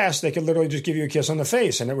kiss your ass, they could literally just give you a kiss on the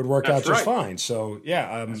face and it would work out just fine. So,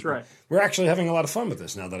 yeah. That's right. We're actually having a lot of fun with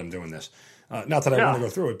this now that I'm doing this. Not that I want to go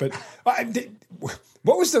through it, but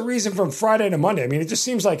what was the reason from Friday to Monday? I mean, it just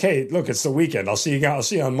seems like, hey, look, it's the weekend. I'll see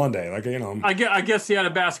you on Monday. I guess he had a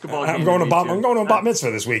basketball game. I'm going to a bat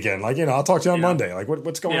mitzvah this weekend. I'll talk to you on Monday.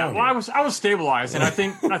 What's going on? Well, I was stabilized, and I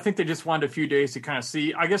think they just wanted a few days to kind of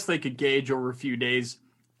see. I guess they could gauge over a few days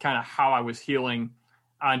kind of how I was healing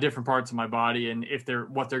on different parts of my body and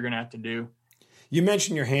what they're going to have to do. You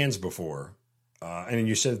mentioned your hands before. And then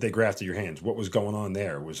you said that they grafted your hands. What was going on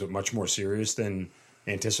there? Was it much more serious than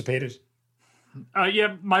anticipated?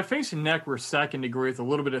 Yeah, my face and neck were second degree with a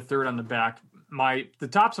little bit of third on the back. The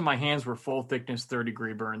tops of my hands were full thickness,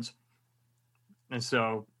 3rd-degree burns. And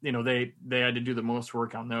so, they had to do the most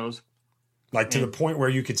work on those. To the point where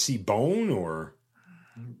you could see bone or?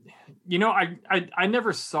 I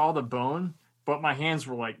never saw the bone, but my hands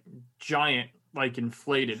were giant,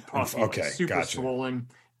 inflated, puffy, super swollen.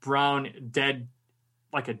 Brown, dead,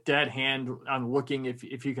 like a dead hand on looking,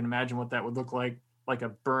 if you can imagine what that would look like a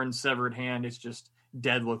burned, severed hand. It's just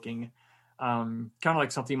dead looking. Kind of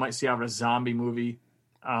like something you might see out of a zombie movie.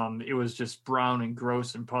 It was just brown and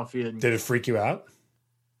gross and puffy. And did it freak you out?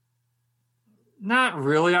 Not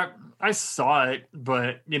really. I saw it,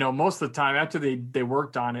 but, most of the time after they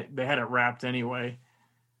worked on it, they had it wrapped anyway.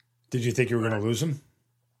 Did you think you were going to lose them?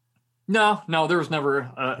 No, there was never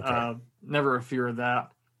a fear of that.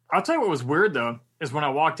 I'll tell you what was weird, though, is when I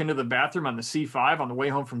walked into the bathroom on the C-5 on the way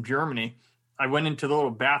home from Germany, I went into the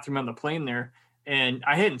little bathroom on the plane there, and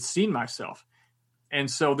I hadn't seen myself.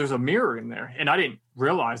 And so there's a mirror in there, and I didn't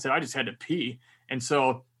realize that. I just had to pee. And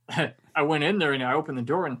so I went in there, and I opened the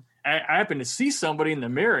door, and I happened to see somebody in the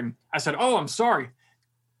mirror, and I said, "Oh, I'm sorry."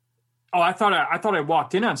 Oh, I thought I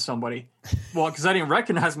walked in on somebody. Well, because I didn't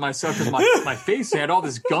recognize myself because my face had all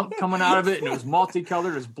this gunk coming out of it, and it was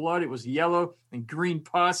multicolored. It was blood. It was yellow and green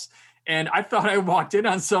pus. And I thought I walked in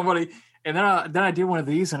on somebody. And then I did one of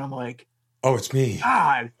these, and I'm like, oh, it's me.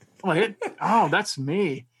 God. I'm like, oh, that's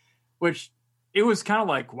me. Which it was kind of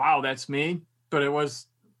like, wow, that's me. But it was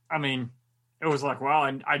like, wow,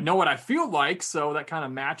 I know what I feel like, so that kind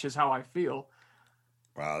of matches how I feel.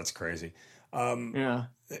 Wow, that's crazy. Yeah.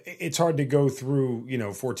 It's hard to go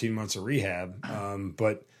through, 14 months of rehab,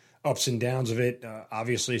 but ups and downs of it.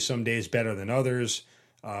 Obviously, some days better than others.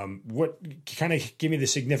 What kind of give me the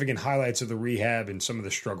significant highlights of the rehab and some of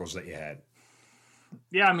the struggles that you had?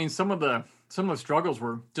 Yeah, some of the struggles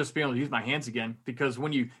were just being able to use my hands again, because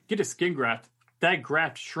when you get a skin graft, that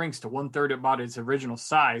graft shrinks to 1/3 about its original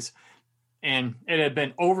size, and it had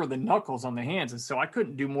been over the knuckles on the hands. And so I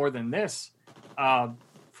couldn't do more than this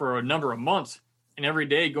for a number of months. And every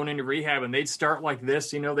day going into rehab, and they'd start like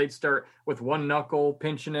this, they'd start with one knuckle,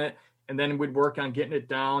 pinching it, and then we'd work on getting it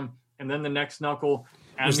down, and then the next knuckle.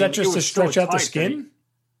 And was that just to stretch out the skin?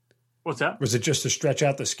 What's that? Was it just to stretch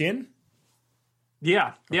out the skin?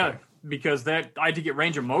 Yeah, yeah, because I had to get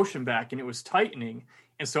range of motion back, and it was tightening.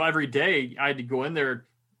 And so every day I had to go in there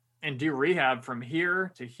and do rehab from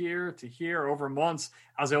here to here to here over months.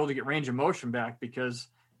 I was able to get range of motion back because,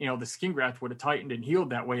 the skin graft would have tightened and healed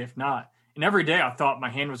that way if not. And every day I thought my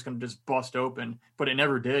hand was going to just bust open, but it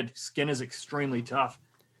never did. Skin is extremely tough.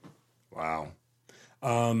 Wow.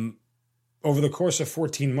 Over the course of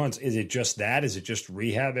 14 months, is it just that? Is it just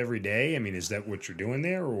rehab every day? I mean, is that what you're doing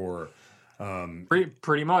there, or?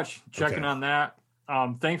 Pretty much checking on that.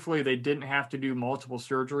 Thankfully, they didn't have to do multiple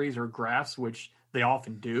surgeries or grafts, which they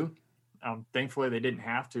often do. Thankfully, they didn't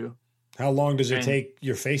have to. How long does it take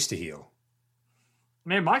your face to heal?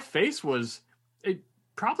 Man, my face was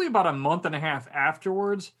probably about a month and a half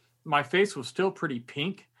afterwards. My face was still pretty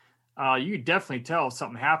pink. You could definitely tell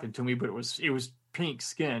something happened to me, but it was pink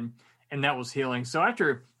skin, and that was healing. So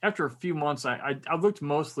after a few months, I looked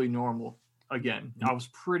mostly normal again. I was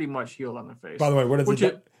pretty much healed on the face. By the way, what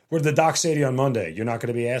did the doc say to you on Monday? You're not going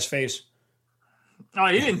to be ass face? Oh,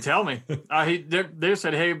 he didn't tell me. They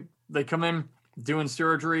said, hey, they come in doing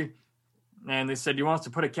surgery, and they said, do you want us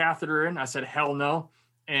to put a catheter in? I said, hell no.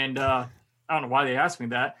 And I don't know why they asked me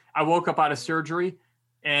that. I woke up out of surgery,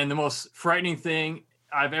 and the most frightening thing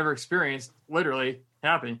I've ever experienced literally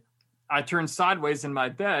happened. I turned sideways in my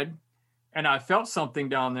bed, and I felt something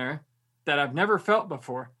down there that I've never felt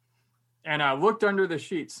before. And I looked under the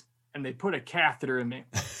sheets, and they put a catheter in me.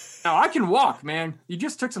 Now, I can walk, man. You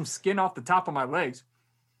just took some skin off the top of my legs.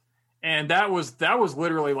 And that was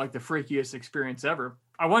literally like the freakiest experience ever.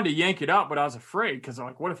 I wanted to yank it out, but I was afraid because I'm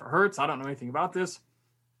like, what if it hurts? I don't know anything about this.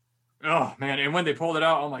 Oh, man. And when they pulled it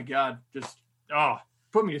out, oh, my God,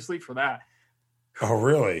 put me to sleep for that. Oh,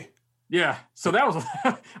 really? Yeah. So that was,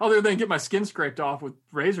 other than get my skin scraped off with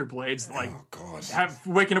razor blades,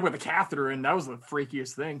 waking up with a catheter in, that was the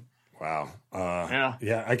freakiest thing. Wow.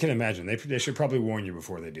 Yeah, I can imagine. They should probably warn you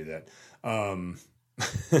before they do that.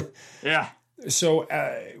 Yeah. So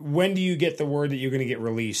when do you get the word that you're going to get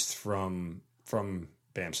released from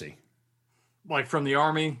BAMC? Like from the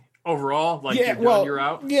Army overall? Like you're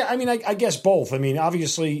out? Yeah, I mean, I guess both. I mean,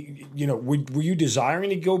 obviously, were you desiring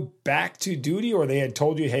to go back to duty, or they had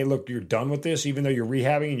told you, hey, look, you're done with this, even though you're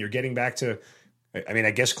rehabbing and you're getting back to, I mean,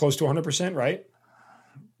 I guess close to 100%, right?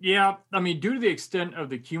 Yeah, I mean, due to the extent of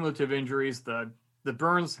the cumulative injuries, the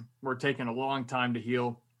burns were taking a long time to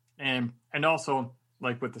heal, and also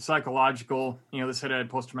like with the psychological, this had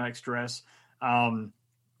post-traumatic stress, the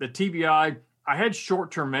TBI. I had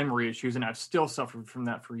short-term memory issues, and I've still suffered from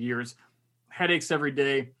that for years. Headaches every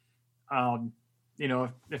day.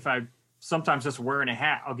 If I sometimes just wearing a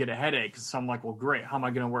hat, I'll get a headache. So I'm like, well, great. How am I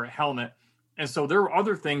going to wear a helmet? And so there were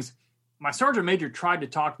other things. My sergeant major tried to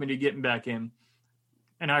talk me to getting back in.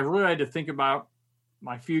 And I really had to think about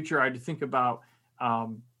my future. I had to think about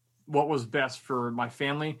what was best for my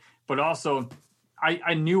family, but also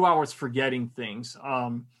I knew I was forgetting things.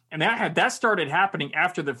 And that started happening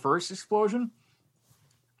after the first explosion,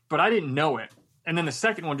 but I didn't know it. And then the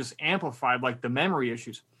second one just amplified like the memory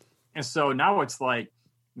issues. And so now it's like,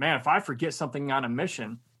 man, if I forget something on a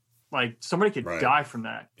mission, like somebody could die from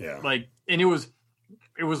that. Yeah. Like, and it was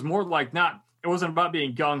more like it wasn't about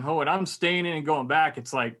being gung ho and I'm staying in and going back.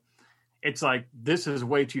 It's like, this is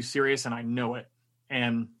way too serious and I know it.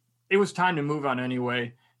 And it was time to move on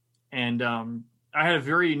anyway. And I had a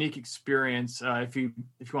very unique experience. If you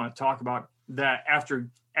want to talk about that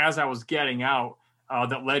as I was getting out,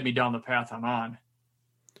 that led me down the path I'm on.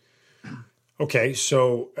 Okay.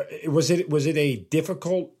 So was it a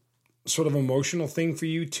difficult sort of emotional thing for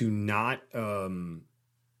you to not,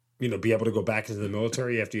 be able to go back into the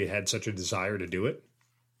military after you had such a desire to do it?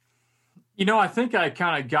 I think I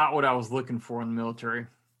kind of got what I was looking for in the military.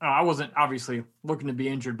 I wasn't obviously looking to be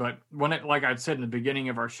injured, but like I'd said in the beginning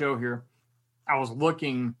of our show here, I was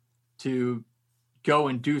looking to go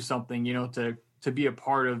and do something, to be a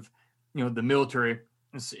part of, the military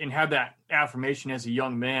and have that affirmation as a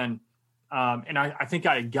young man. And I think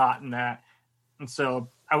I had gotten that. And so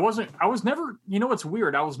I was never, it's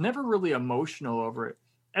weird. I was never really emotional over it.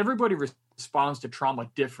 Everybody responds to trauma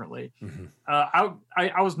differently. Mm-hmm.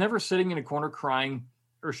 I was never sitting in a corner crying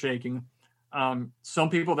or shaking. Some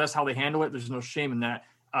people, that's how they handle it. There's no shame in that.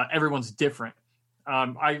 Everyone's different.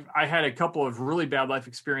 I had a couple of really bad life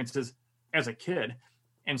experiences as a kid.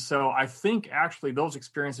 And so I think actually those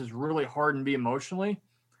experiences really hardened me emotionally.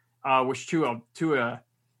 which to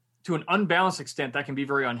an unbalanced extent, that can be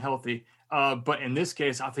very unhealthy. But in this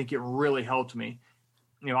case, I think it really helped me.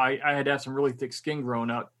 I had to have some really thick skin growing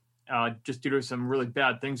up, just due to some really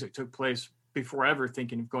bad things that took place before ever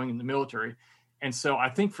thinking of going in the military. And so I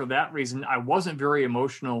think for that reason, I wasn't very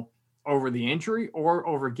emotional over the injury or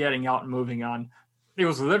over getting out and moving on. It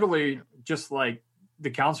was literally just like the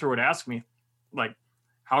counselor would ask me, like,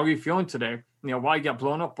 how are you feeling today? Why you got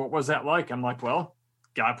blown up? What was that like? I'm like, well,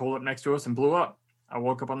 guy pulled up next to us and blew up. I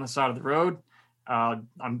woke up on the side of the road.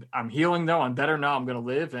 I'm healing though. I'm better now. I'm going to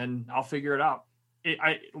live and I'll figure it out.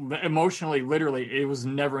 Emotionally, literally, it was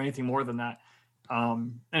never anything more than that.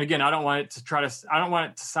 And again, I don't want it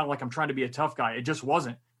to sound like I'm trying to be a tough guy. It just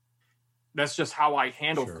wasn't. That's just how I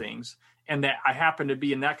handle things. And that I happened to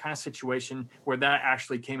be in that kind of situation where that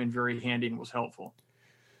actually came in very handy and was helpful.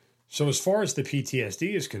 So as far as the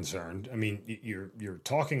PTSD is concerned, I mean, you're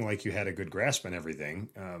talking like you had a good grasp on everything.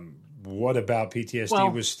 What about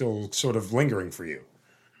PTSD was still sort of lingering for you?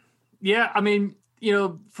 Yeah, I mean,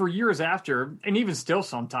 for years after, and even still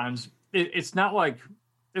sometimes, it's not like,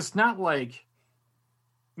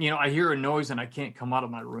 I hear a noise and I can't come out of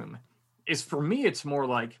my room. For me, it's more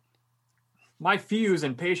like my fuse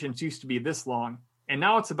and patience used to be this long, and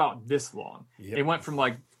now it's about this long. Yep. It went from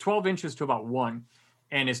like 12 inches to about 1.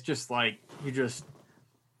 And it's just like, you just,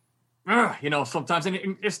 sometimes,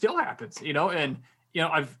 and it still happens, and,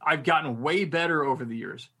 I've gotten way better over the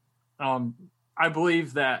years. I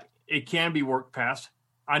believe that it can be worked past.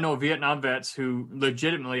 I know Vietnam vets who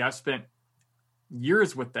legitimately, I spent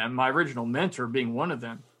years with them, my original mentor being one of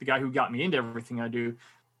them, the guy who got me into everything I do.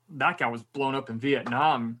 That guy was blown up in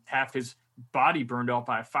Vietnam, half his body burned off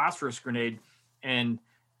by a phosphorus grenade. And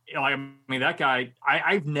that guy,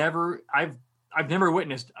 I've never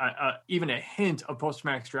witnessed even a hint of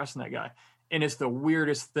post-traumatic stress in that guy. And it's the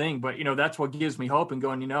weirdest thing, but that's what gives me hope and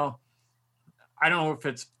going, I don't know if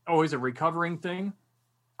it's always a recovering thing.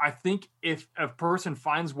 I think if a person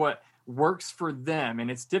finds what works for them, and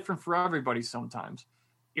it's different for everybody sometimes,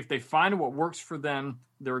 if they find what works for them,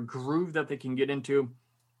 their groove that they can get into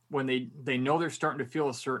when they know they're starting to feel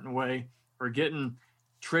a certain way or getting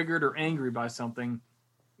triggered or angry by something,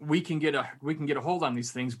 we can get a hold on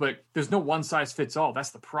these things, but there's no one size fits all. That's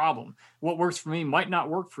the problem. What works for me might not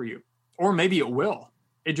work for you, or maybe it will.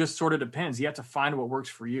 It just sort of depends. You have to find what works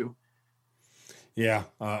for you. Yeah.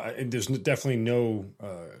 And there's definitely no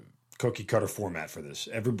cookie cutter format for this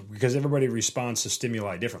because everybody responds to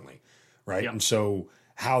stimuli differently. Right. Yep. And so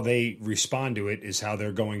how they respond to it is how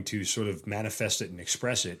they're going to sort of manifest it and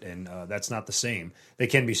express it. And that's not the same. They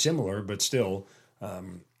can be similar, but still,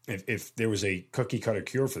 if there was a cookie cutter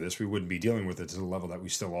cure for this, we wouldn't be dealing with it to the level that we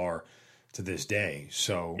still are to this day.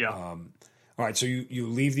 So, yeah. All right. So you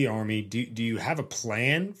leave the Army. Do you have a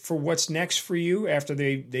plan for what's next for you after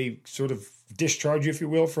they sort of discharge you, if you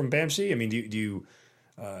will, from BAMC? I mean,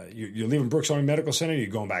 you're leaving Brooks Army Medical Center? Are you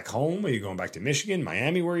going back home? Are you going back to Michigan,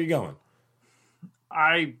 Miami? Where are you going?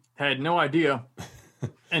 I had no idea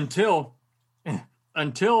until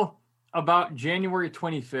about January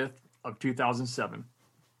 25th of 2007.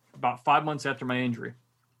 About 5 months after my injury.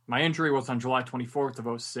 My injury was on July 24th of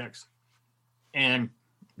 2006. And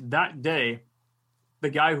that day, the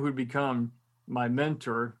guy who would become my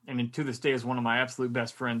mentor, and to this day is one of my absolute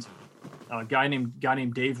best friends, a guy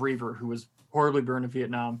named Dave Reaver, who was horribly burned in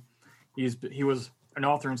Vietnam. He was an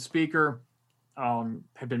author and speaker,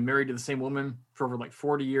 had been married to the same woman for over like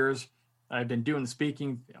 40 years. I'd been doing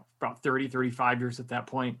speaking about 30, 35 years at that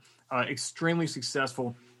point. Extremely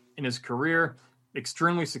successful in his career,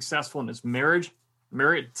 extremely successful in his marriage.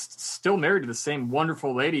 Still married to the same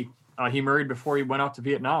wonderful lady he married before he went out to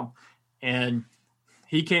Vietnam. And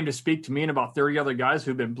he came to speak to me and about 30 other guys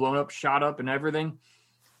who'd been blown up, shot up, and everything.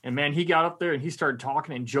 And man, he got up there and he started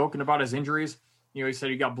talking and joking about his injuries. He said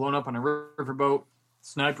he got blown up on a riverboat,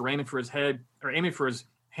 sniper aiming for his hand,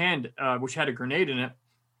 which had a grenade in it.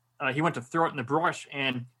 He went to throw it in the brush,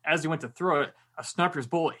 and as he went to throw it, a sniper's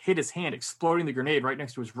bullet hit his hand, exploding the grenade right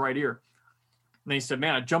next to his right ear. And then he said,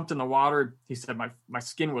 man, I jumped in the water. He said, my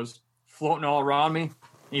skin was floating all around me. And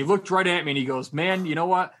he looked right at me and he goes, man, you know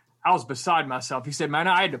what? I was beside myself. He said, man,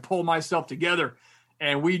 I had to pull myself together.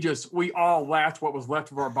 And we all laughed what was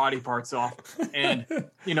left of our body parts off. And,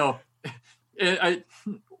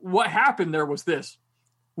 what happened there was this.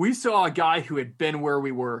 We saw a guy who had been where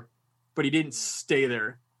we were, but he didn't stay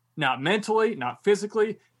there. Not mentally, not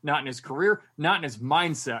physically, not in his career, not in his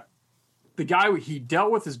mindset. The guy, he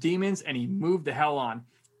dealt with his demons and he moved the hell on.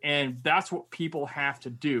 And that's what people have to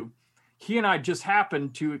do. He and I just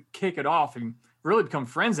happened to kick it off and really become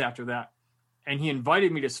friends after that. And he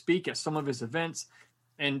invited me to speak at some of his events.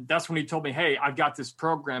 And that's when he told me, hey, I've got this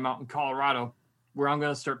program out in Colorado where I'm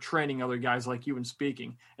going to start training other guys like you in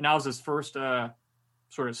speaking. And I was his first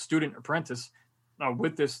sort of student apprentice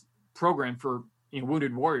with this program for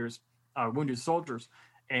wounded warriors, wounded soldiers.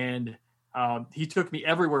 And he took me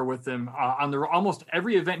everywhere with him on almost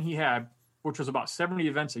every event he had, which was about 70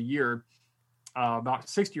 events a year, about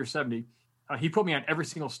 60 or 70. He put me on every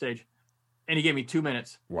single stage, and he gave me 2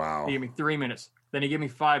 minutes. Wow. He gave me 3 minutes. Then he gave me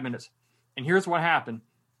 5 minutes. And here's what happened.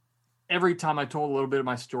 Every time I told a little bit of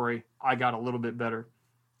my story, I got a little bit better.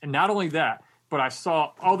 And not only that, but I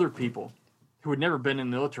saw other people who had never been in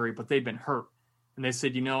the military, but they'd been hurt. And they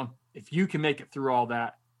said, if you can make it through all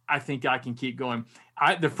that, I think I can keep going.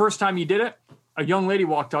 The first time he did it, a young lady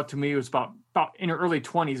walked up to me who was about in her early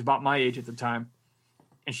 20s, about my age at the time.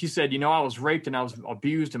 And she said, I was raped and I was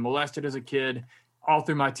abused and molested as a kid all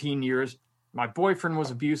through my teen years. My boyfriend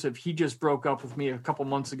was abusive. He just broke up with me a couple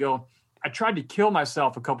months ago. I tried to kill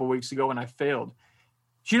myself a couple weeks ago and I failed.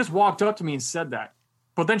 She just walked up to me and said that.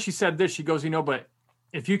 But then she said this, she goes, but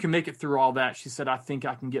if you can make it through all that, she said, I think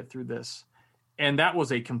I can get through this. And that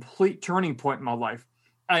was a complete turning point in my life.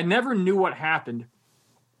 I never knew what happened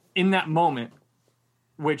in that moment,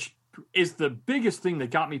 which is the biggest thing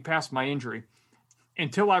that got me past my injury,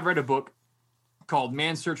 until I read a book called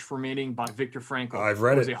Man's Search for Meaning by Viktor Frankl. I've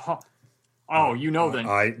read it. Then.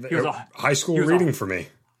 He was a high school reading for me.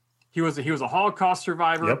 He was a Holocaust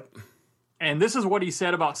survivor. Yep. And this is what he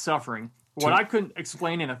said about suffering. What I couldn't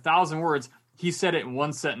explain in 1,000 words, he said it in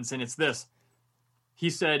one sentence, and it's this. He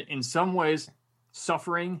said, in some ways,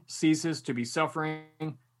 suffering ceases to be suffering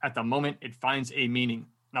at the moment it finds a meaning.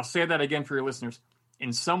 And I'll say that again for your listeners.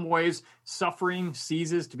 In some ways, suffering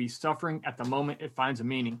ceases to be suffering at the moment it finds a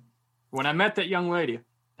meaning. When I met that young lady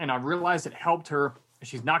and I realized it helped her,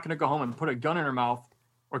 she's not going to go home and put a gun in her mouth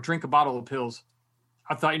or drink a bottle of pills,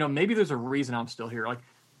 I thought, maybe there's a reason I'm still here.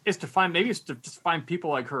 It's to just find people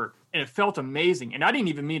like her. And it felt amazing. And I didn't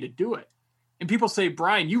even mean to do it. And people say,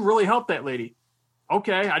 Brian, you really helped that lady.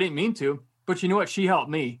 Okay, I didn't mean to, but you know what? She helped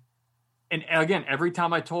me. And again, every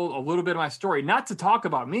time I told a little bit of my story, not to talk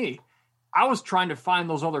about me, I was trying to find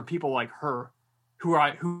those other people like her who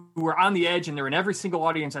are on the edge, and they're in every single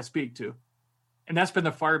audience I speak to. And that's been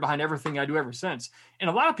the fire behind everything I do ever since. And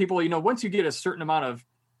a lot of people, once you get a certain amount of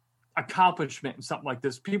accomplishment and something like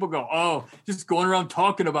this, people go, oh, just going around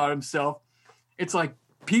talking about himself. It's like,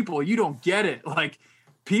 people, you don't get it.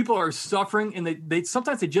 People are suffering, and they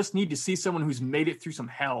sometimes they just need to see someone who's made it through some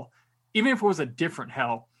hell, even if it was a different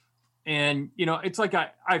hell. And, it's like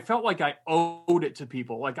I felt like I owed it to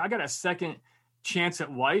people. I got a second chance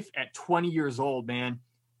at life at 20 years old, man.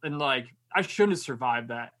 And I shouldn't have survived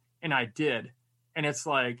that. And I did. And it's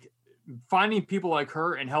finding people like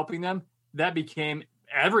her and helping them, that became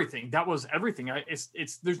everything. That was everything.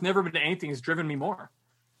 There's never been anything that's driven me more.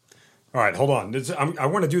 All right, hold on. I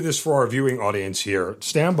want to do this for our viewing audience here.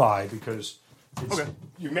 Stand by, because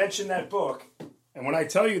you mentioned that book. And when I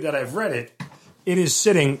tell you that I've read it, it is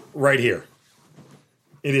sitting right here.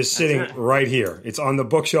 It is sitting right here. It's on the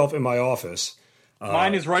bookshelf in my office.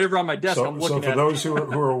 Mine is right around my desk. I'm looking at it. So for those who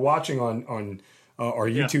are watching on our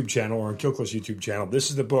YouTube channel or on Kill Cliff's YouTube channel, this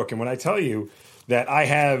is the book. And when I tell you that I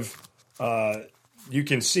have, you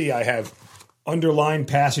can see I have underlined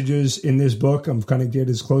passages in this book. I'm going to get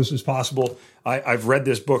as close as possible. I've read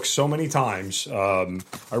this book so many times. I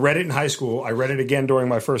read it in high school. I read it again during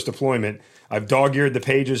my first deployment. I've dog-eared the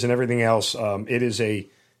pages and everything else. It is a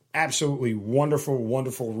absolutely wonderful,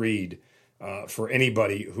 wonderful read for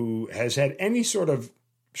anybody who has had any sort of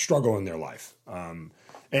struggle in their life. And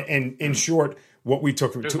in short, what we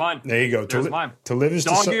took... mine. There you go. There's mine. To live is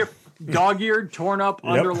dog-eared, torn up,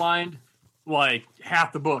 underlined,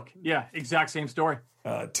 half the book. Yeah, exact same story.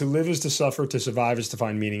 To live is to suffer, to survive is to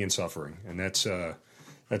find meaning in suffering. And that's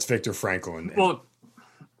Viktor Frankl.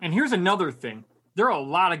 And here's another thing. There are a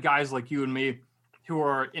lot of guys like you and me who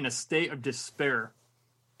are in a state of despair.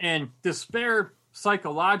 And despair,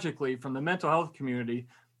 psychologically, from the mental health community,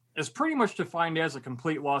 is pretty much defined as a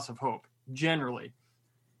complete loss of hope, generally.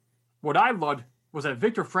 What I loved was that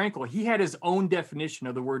Viktor Frankl, he had his own definition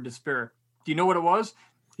of the word despair. Do you know what it was?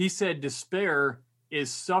 He said despair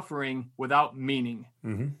is suffering without meaning.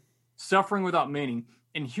 Mm-hmm. Suffering without meaning.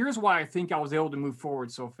 And here's why I think I was able to move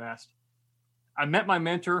forward so fast. I met my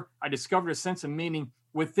mentor. I discovered a sense of meaning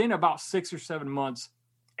within about 6 or 7 months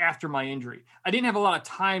after my injury. I didn't have a lot of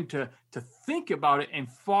time to think about it and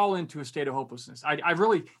fall into a state of hopelessness. I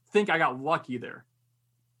really think I got lucky there.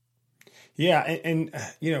 Yeah, and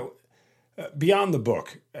beyond the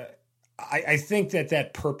book, I think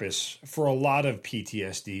that purpose for a lot of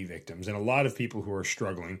PTSD victims and a lot of people who are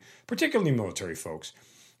struggling, particularly military folks,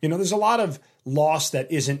 There's a lot of loss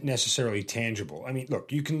that isn't necessarily tangible. I mean,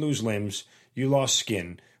 look, you can lose limbs, you lost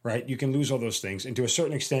skin, right? You can lose all those things. And to a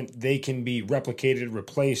certain extent, they can be replicated,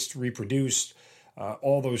 replaced, reproduced,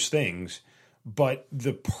 all those things. But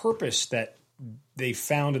the purpose that they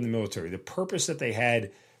found in the military, the purpose that they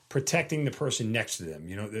had protecting the person next to them,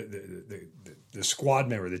 the squad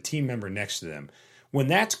member, the team member next to them, when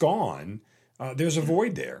that's gone, there's a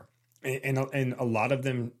void there. And a lot of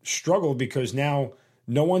them struggle because now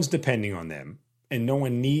no one's depending on them and no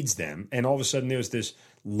one needs them. And all of a sudden there's this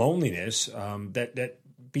loneliness that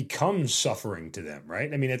becomes suffering to them,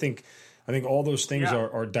 right? I mean, I think all those things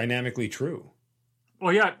are dynamically true.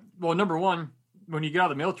 Well, yeah. Well, number one, when you get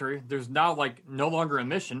out of the military, there's now like no longer a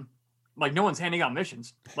mission. Like no one's handing out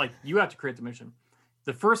missions. Like you have to create the mission.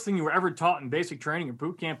 The first thing you were ever taught in basic training or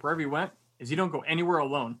boot camp, wherever you went, is you don't go anywhere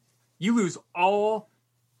alone. You lose all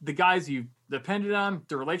the guys you depended on,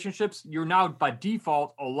 the relationships. You're now by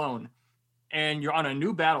default alone. And you're on a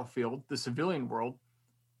new battlefield, the civilian world.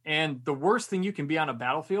 And the worst thing you can be on a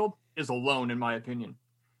battlefield is alone, in my opinion.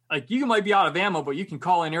 Like you might be out of ammo, but you can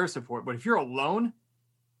call in air support. But if you're alone,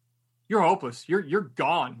 you're hopeless. You're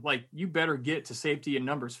gone. Like you better get to safety in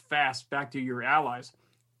numbers fast back to your allies.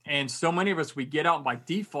 And so many of us, we get out by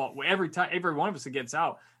default. Every one of us that gets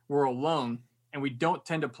out, we're alone and we don't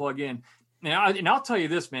tend to plug in. And I'll tell you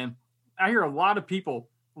this, man, I hear a lot of people,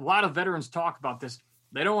 a lot of veterans talk about this.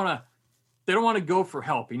 They don't want to go for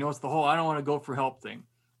help. It's the whole, I don't want to go for help thing.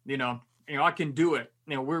 I can do it.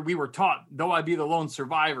 We were taught, though I be the lone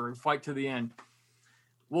survivor and fight to the end.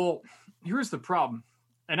 Well, here's the problem.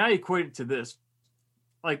 And I equate it to this.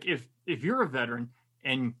 Like if you're a veteran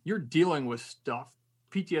and you're dealing with stuff,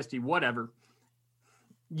 PTSD, whatever,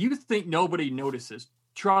 you think nobody notices.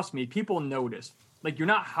 Trust me, people notice. Like you're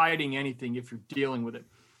not hiding anything if you're dealing with it.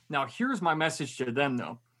 Now, here's my message to them,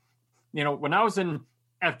 though. When I was in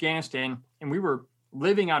Afghanistan and we were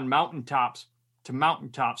living on mountaintops to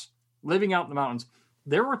mountaintops, living out in the mountains,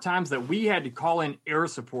 there were times that we had to call in air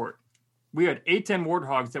support. We had A-10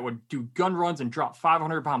 Warthogs that would do gun runs and drop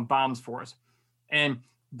 500-pound bombs for us. And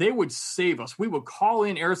they would save us. We would call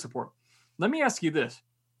in air support. Let me ask you this.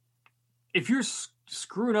 If you're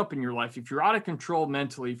screwing up in your life, if you're out of control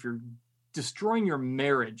mentally, if you're destroying your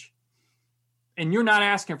marriage, and you're not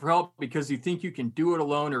asking for help because you think you can do it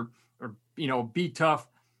alone or be tough,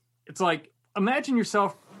 it's like, imagine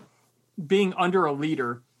yourself being under a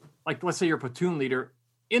leader, like let's say you're a platoon leader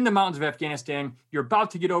in the mountains of Afghanistan, you're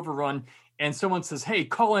about to get overrun, and someone says, hey,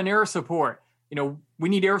 call in air support. We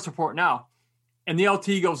need air support now. And the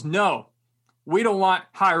LT goes, no, we don't want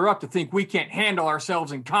higher up to think we can't handle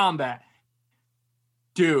ourselves in combat.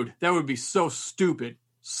 Dude, that would be so stupid.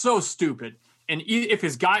 So stupid. And if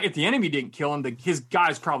the enemy didn't kill him, his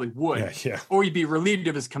guys probably would. Yeah. Or he'd be relieved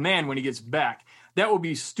of his command when he gets back. That would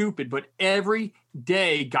be stupid. But every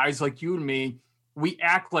day, guys like you and me, we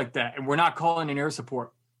act like that, and we're not calling in air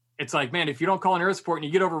support. It's like, man, if you don't call in air support and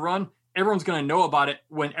you get overrun, everyone's going to know about it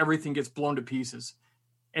when everything gets blown to pieces.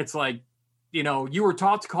 It's like, you were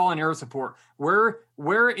taught to call in air support.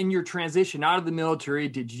 Where in your transition out of the military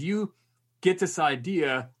did you get this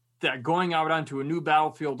idea that going out onto a new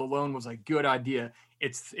battlefield alone was a good idea?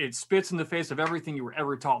 It spits in the face of everything you were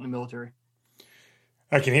ever taught in the military.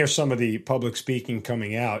 I can hear some of the public speaking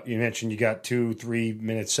coming out. You mentioned you got 2-3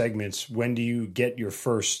 minute segments. When do you get your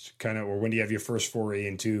first when do you have your first foray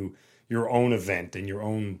into your own event and your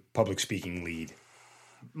own public speaking lead?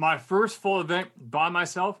 My first full event by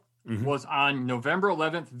myself was on November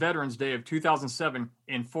 11th, Veterans Day of 2007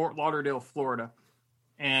 in Fort Lauderdale, Florida.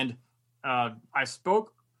 And I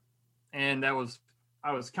spoke, and I was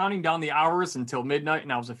counting down the hours until midnight,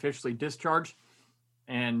 and I was officially discharged.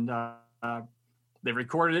 And they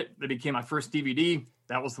recorded it. It became my first DVD.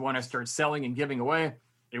 That was the one I started selling and giving away.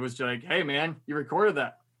 It was like, hey, man, you recorded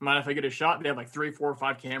that. Mind if I get a shot? They had like 3, 4,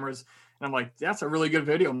 5 cameras. And I'm like, that's a really good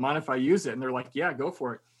video. Mind if I use it? And they're like, yeah, go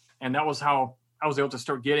for it. And that was how I was able to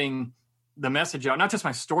start getting the message out. Not just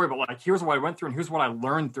my story, but like, here's what I went through and here's what I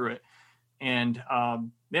learned through it. And I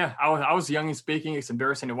was young and speaking. It's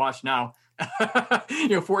embarrassing to watch now,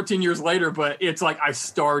 14 years later, but it's like I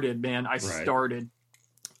started, man. I started.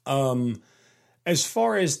 As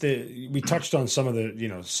far as we touched on some of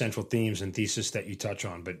the, central themes and thesis that you touch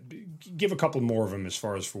on, but give a couple more of them as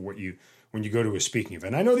far as for when you go to a speaking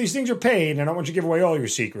event. I know these things are paid, and I don't want you to give away all your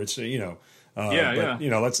secrets, let's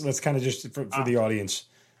kind of just for the audience,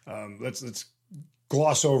 let's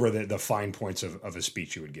gloss over the fine points of a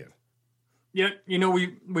speech you would give. Yeah.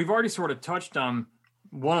 We've already sort of touched on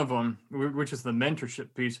one of them, which is the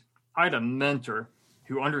mentorship piece. I had a mentor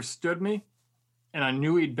who understood me, and I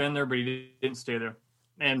knew he'd been there, but he didn't stay there.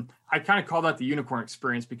 And I kind of call that the unicorn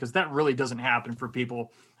experience because that really doesn't happen for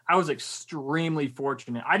people. I was extremely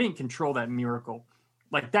fortunate. I didn't control that miracle.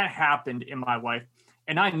 Like that happened in my life.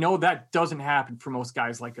 And I know that doesn't happen for most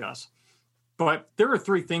guys like us. But there are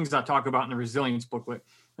 3 things I talk about in the resilience booklet.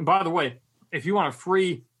 And by the way, if you want a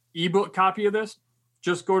free ebook copy of this,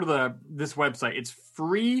 just go to this website. It's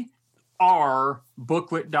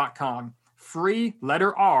freerbooklet.com. Free,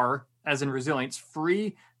 letter R, as in resilience,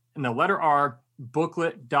 free, and the letter R,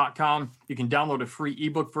 booklet.com. You can download a free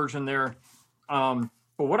ebook version there. But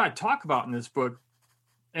what I talk about in this book,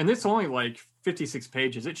 and it's only like 56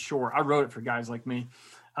 pages. It's short. I wrote it for guys like me.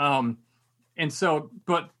 But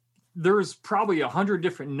there's probably 100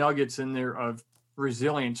 different nuggets in there of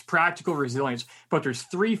resilience, practical resilience, but there's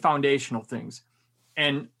 3 foundational things.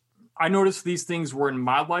 And I noticed these things were in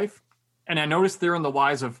my life, and I noticed they're in the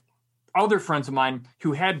lives of other friends of mine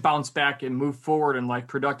who had bounced back and moved forward in life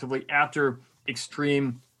productively after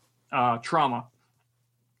extreme trauma.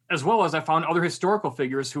 As well as I found other historical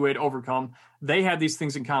figures who had overcome. They had these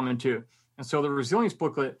things in common too. And so the resilience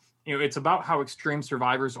booklet, it's about how extreme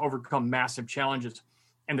survivors overcome massive challenges.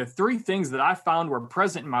 And the 3 things that I found were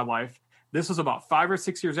present in my life, this was about 5 or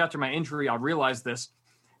 6 years after my injury, I realized this.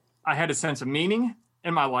 I had a sense of meaning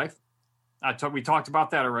in my life. We talked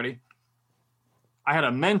about that already. I had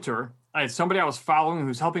a mentor. I had somebody I was following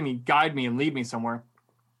who's helping me guide me and lead me somewhere.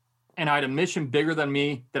 And I had a mission bigger than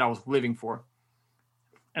me that I was living for.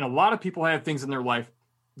 And a lot of people have things in their life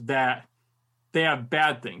that they have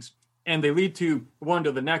bad things. And they lead to one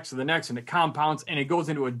to the next, and it compounds, and it goes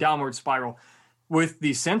into a downward spiral. With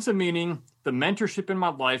the sense of meaning, the mentorship in my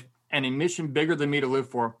life, and a mission bigger than me to live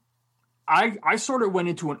for, I sort of went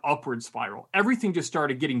into an upward spiral. Everything just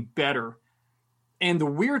started getting better. And the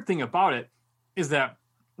weird thing about it is that,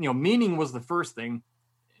 meaning was the first thing.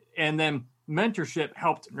 And then mentorship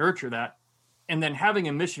helped nurture that. And then having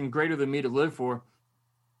a mission greater than me to live for,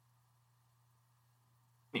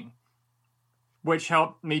 which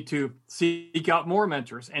helped me to seek out more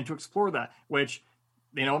mentors and to explore that, which,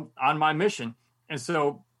 on my mission. And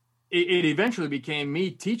so it eventually became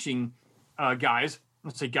me teaching guys,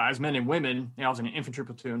 let's say guys, men and women. I was in an infantry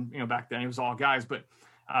platoon, back then it was all guys, but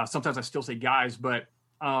sometimes I still say guys, but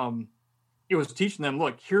it was teaching them,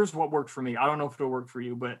 look, here's what worked for me. I don't know if it'll work for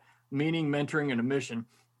you, but meaning, mentoring, and a mission.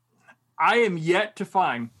 I am yet to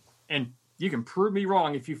find, and you can prove me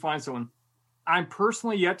wrong if you find someone, I'm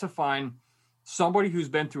personally yet to find somebody who's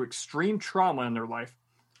been through extreme trauma in their life,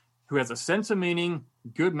 who has a sense of meaning,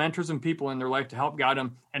 good mentors and people in their life to help guide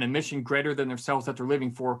them, and a mission greater than themselves that they're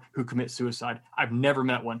living for, who commit suicide. I've never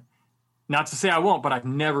met one. Not to say I won't, but I've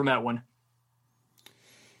never met one.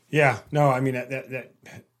 Yeah, no, I mean, that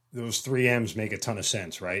those 3 M's make a ton of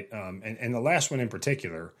sense, right? And the last one in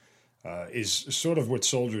particular is sort of what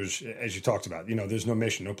soldiers, as you talked about, there's no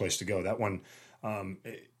mission, no place to go. That one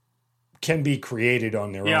can be created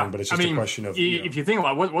on their own, but it's just a question of... If you think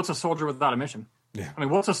about what's a soldier without a mission? Yeah. I mean,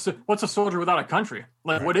 what's a soldier without a country?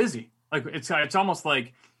 Like, right. What is he? Like, it's almost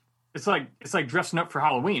like it's like dressing up for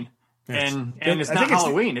Halloween, and it's not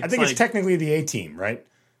Halloween. I think it's technically the A-team, right?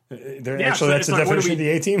 Actually, that's the definition of the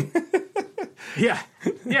A-team. Yeah.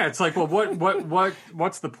 It's like, well,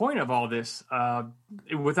 what's the point of all this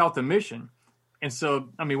without the mission? And so,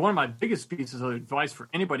 I mean, one of my biggest pieces of advice for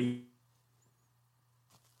anybody,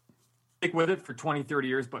 stick with it for 20, 30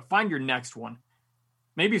 years, but find your next one.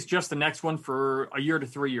 Maybe it's just the next one for a year to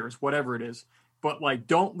 3 years, whatever it is. But like,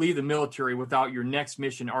 don't leave the military without your next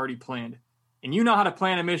mission already planned. And you know how to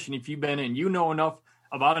plan a mission if you've been in. You know enough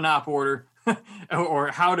about an op order or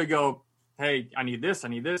how to go, hey, I need this, I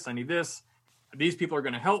need this, I need this. These people are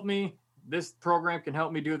going to help me. This program can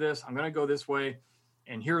help me do this. I'm going to go this way.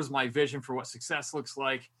 And here's my vision for what success looks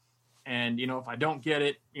like. And, if I don't get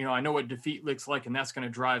it, I know what defeat looks like, and that's going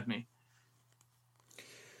to drive me.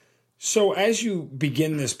 So as you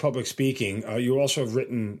begin this public speaking, you also have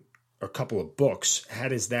written a couple of books. How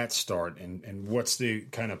does that start? And what's the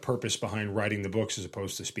kind of purpose behind writing the books as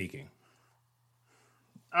opposed to speaking?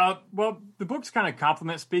 Well, the books kind of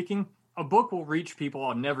complement speaking. A book will reach people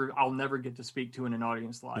I'll never get to speak to in an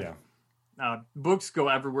audience live. Yeah. Books go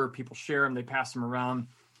everywhere. People share them. They pass them around.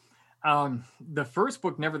 The first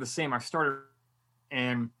book, Never the Same, I started,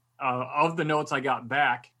 and of the notes I got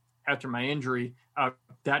back after my injury,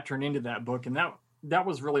 that turned into that book. And that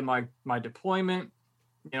was really my deployment.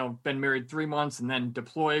 Been married 3 months and then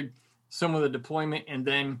deployed, some of the deployment, and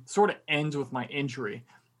then sort of ends with my injury.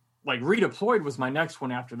 Like, redeployed was my next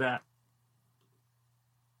one after that.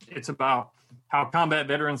 It's about how combat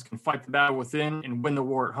veterans can fight the battle within and win the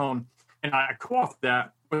war at home. And I co-authored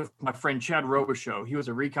that with my friend Chad Robichaux. He was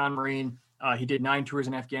a recon Marine. He did 9 tours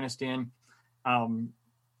in Afghanistan.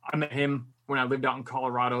 I met him when I lived out in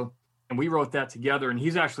Colorado, and we wrote that together. And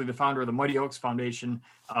he's actually the founder of the Mighty Oaks Foundation,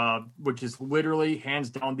 which is literally hands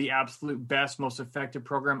down the absolute best, most effective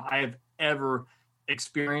program I have ever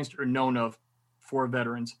experienced or known of for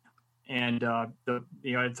veterans. And I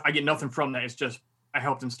get nothing from that. It's just I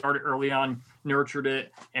helped him start it early on, nurtured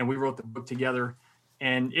it, and we wrote the book together.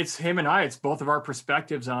 And it's him and I. It's both of our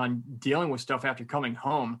perspectives on dealing with stuff after coming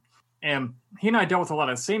home. And he and I dealt with a lot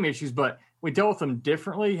of the same issues, but we dealt with them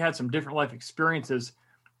differently, had some different life experiences.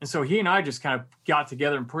 And so he and I just kind of got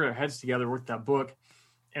together and put our heads together with that book.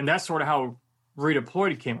 And that's sort of how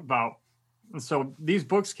Redeployed came about. And so these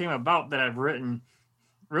books came about that I've written,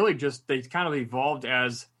 really just, they kind of evolved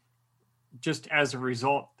as a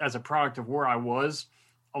result, as a product of where I was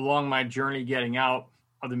along my journey getting out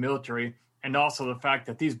of the military. And also the fact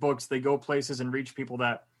that these books, they go places and reach people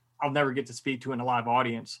that I'll never get to speak to in a live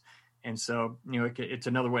audience. And so, it's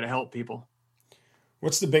another way to help people.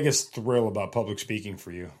 What's the biggest thrill about public speaking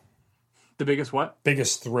for you? The biggest what?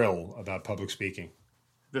 Biggest thrill about public speaking.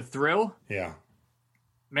 The thrill? Yeah.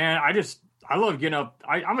 Man, I love getting up.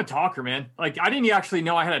 I'm a talker, man. Like, I didn't actually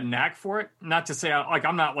know I had a knack for it. Not to say,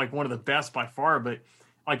 I'm not like one of the best by far, but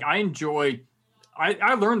like I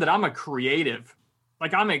learned that I'm a creative.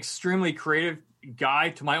 Like, I'm an extremely creative guy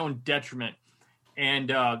to my own detriment.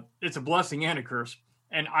 And it's a blessing and a curse.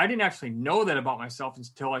 And I didn't actually know that about myself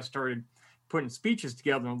until I started putting speeches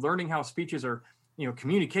together and learning how speeches are,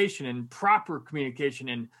 communication and proper communication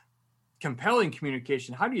and compelling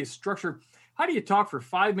communication. How do you talk for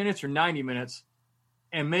 5 minutes or 90 minutes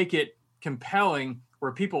and make it compelling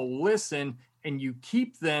where people listen and you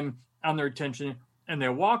keep them on their attention and they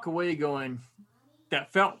walk away going,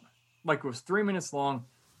 that felt like it was 3 minutes long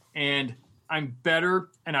and I'm better.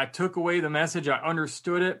 And I took away the message. I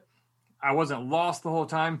understood it. I wasn't lost the whole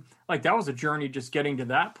time. Like, that was a journey just getting to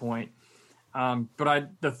that point.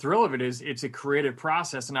 But the thrill of it is it's a creative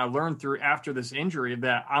process. And I learned after this injury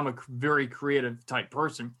that I'm a very creative type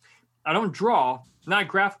person. I don't draw, not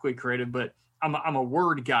graphically creative, but I'm a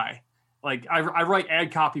word guy. Like, I write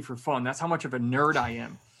ad copy for fun. That's how much of a nerd I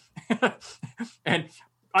am. And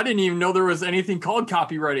I didn't even know there was anything called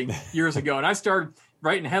copywriting years ago. And I started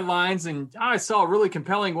writing headlines and I saw a really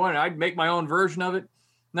compelling one and I'd make my own version of it.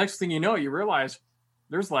 Next thing you know, you realize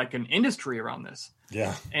there's like an industry around this.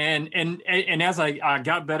 Yeah. And as I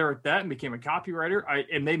got better at that and became a copywriter,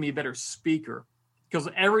 it made me a better speaker because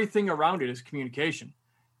everything around it is communication.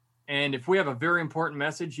 And if we have a very important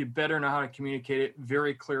message, you better know how to communicate it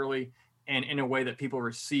very clearly and in a way that people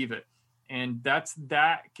receive it. And that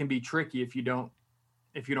can be tricky if you don't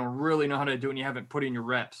really know how to do it and you haven't put in your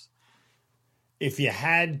reps. If you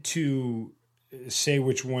had to say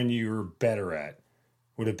which one you're better at,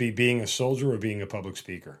 would it be being a soldier or being a public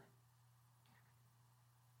speaker?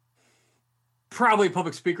 Probably a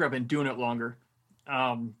public speaker. I've been doing it longer.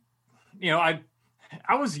 I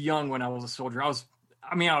was young when I was a soldier. I was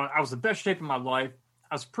the best shape of my life.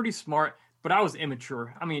 I was pretty smart, but I was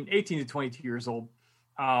immature. 18 to 22 years old.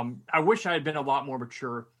 I wish I had been a lot more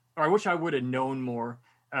mature, or I wish I would have known more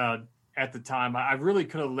at the time. I really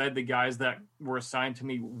could have led the guys that were assigned to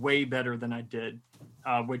me way better than I did,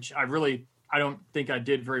 which I don't think I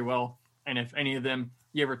did very well. And if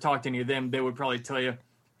you ever talk to any of them, they would probably tell you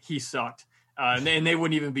he sucked. And they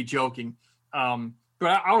wouldn't even be joking. But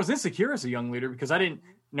I was insecure as a young leader because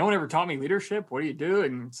no one ever taught me leadership. What do you do?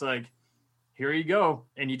 And it's like, here you go.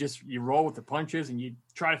 And you roll with the punches and you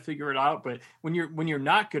try to figure it out. But when you're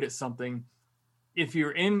not good at something, if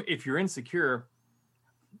you're insecure,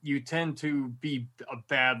 you tend to be a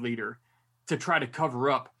bad leader to try to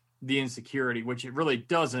cover up the insecurity, which it really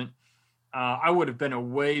doesn't. I would have been a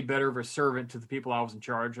way better of a servant to the people I was in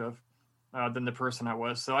charge of than the person I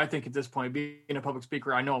was. So I think at this point, being a public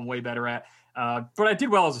speaker, I know I'm way better at. But I did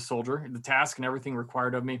well as a soldier, the task and everything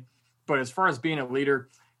required of me. But as far as being a leader,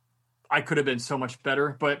 I could have been so much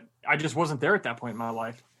better, but I just wasn't there at that point in my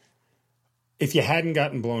life. If you hadn't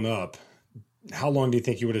gotten blown up, how long do you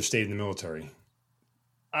think you would have stayed in the military?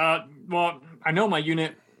 Well, I know my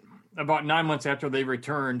unit, about 9 months after they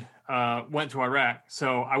returned, went to Iraq.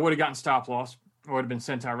 So I would have gotten stop loss. I would have been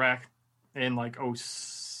sent to Iraq in like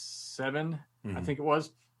 2007, I think it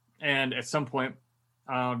was. And at some point,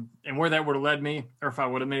 and where that would have led me, or if I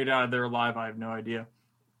would have made it out of there alive, I have no idea.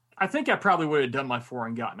 I think I probably would have done my 4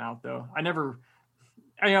 and gotten out, though.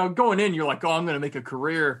 Going in, you're like, oh, I'm going to make a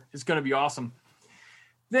career. It's going to be awesome.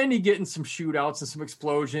 Then you get in some shootouts and some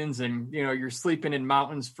explosions, and you're sleeping in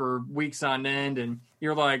mountains for weeks on end, and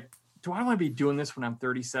you're like, do I want to be doing this when I'm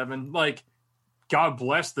 37? Like, God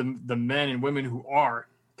bless the men and women who are,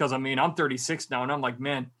 because I'm 36 now, and I'm like,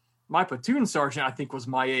 man, my platoon sergeant I think was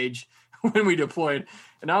my age when we deployed.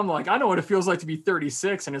 And I'm like, I know what it feels like to be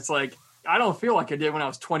 36. And it's like, I don't feel like I did when I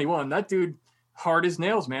was 21. That dude, hard as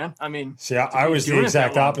nails, man. I mean, see, I was the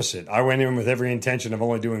exact opposite. I went in with every intention of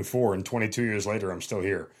only doing 4, and 22 years later, I'm still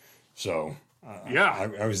here. So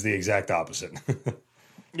I was the exact opposite.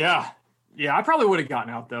 Yeah. I probably would have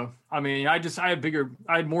gotten out though. I mean, I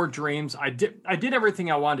had more dreams. I did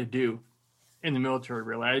everything I wanted to do in the military,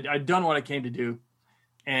 really. I'd done what I came to do,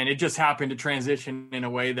 and it just happened to transition in a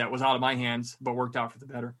way that was out of my hands, but worked out for the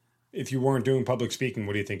better. If you weren't doing public speaking,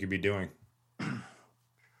 what do you think you'd be doing? I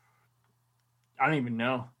don't even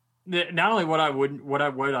know. Not only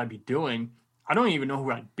what would I be doing, I don't even know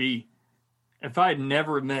who I'd be. If I had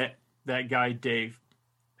never met that guy, Dave,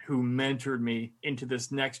 who mentored me into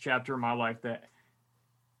this next chapter of my life, that,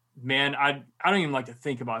 man, I don't even like to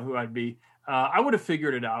think about who I'd be. I would have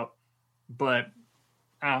figured it out, but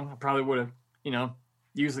I probably would have,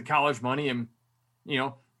 used the college money and,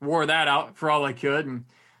 wore that out for all I could. And,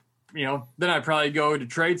 then I'd probably go to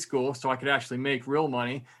trade school so I could actually make real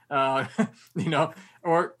money, or,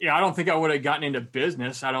 I don't think I would have gotten into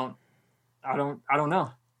business. I don't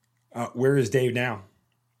know. Where is Dave now?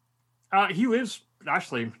 He lives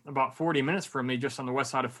actually about 40 minutes from me, just on the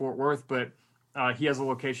west side of Fort Worth, but he has a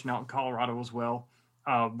location out in Colorado as well,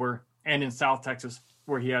 and in South Texas,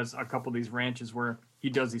 where he has a couple of these ranches where he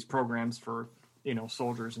does these programs for,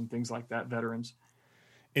 soldiers and things like that, veterans.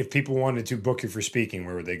 If people wanted to book you for speaking,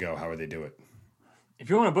 where would they go? How would they do it? If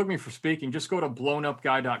you want to book me for speaking, just go to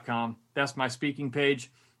blownupguy.com. That's my speaking page.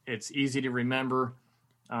 It's easy to remember.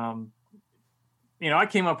 I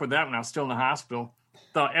came up with that when I was still in the hospital.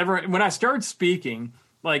 When I started speaking,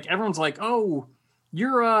 like, everyone's like, "Oh,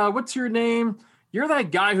 you're what's your name? You're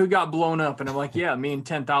that guy who got blown up." And I'm like, "Yeah, me and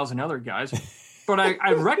 10,000 other guys." But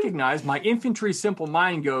I recognize my infantry simple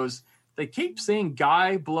mind goes, they keep saying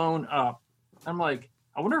guy blown up. I'm like,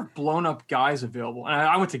 I wonder if blown up guy is available. And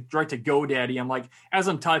I went right to GoDaddy. I'm like, as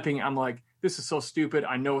I'm typing, I'm like, this is so stupid.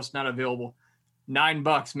 I know it's not available.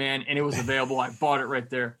 $9, man. And it was available. I bought it right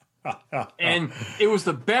there. And it was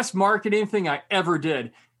the best marketing thing I ever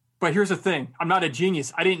did. But here's the thing. I'm not a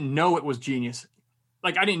genius. I didn't know it was genius.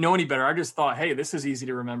 Like, I didn't know any better. I just thought, hey, this is easy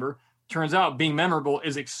to remember. Turns out being memorable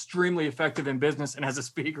is extremely effective in business and as a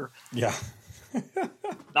speaker. Yeah.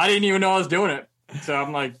 I didn't even know I was doing it. So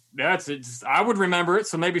I'm like, that's it. I would remember it.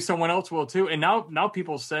 So maybe someone else will too. And now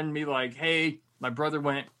people send me like, hey, my brother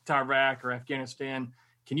went to Iraq or Afghanistan.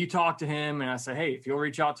 Can you talk to him? And I say, hey, if you'll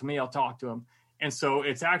reach out to me, I'll talk to him. And so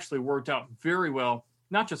it's actually worked out very well,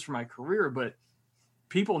 not just for my career, but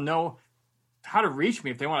people know how to reach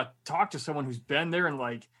me if they want to talk to someone who's been there and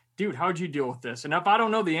like, dude, how'd you deal with this? And if I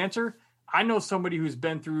don't know the answer, I know somebody who's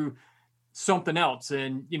been through something else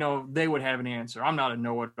and, they would have an answer. I'm not a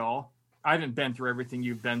know-it-all. I haven't been through everything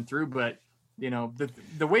you've been through, but,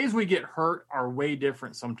 the ways we get hurt are way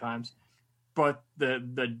different sometimes. But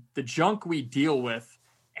the junk we deal with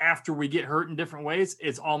after we get hurt in different ways,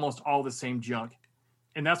 it's almost all the same junk.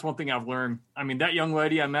 And that's one thing I've learned. I mean, that young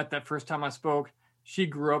lady I met that first time I spoke, she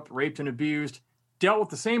grew up raped and abused, dealt with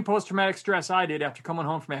the same post-traumatic stress I did after coming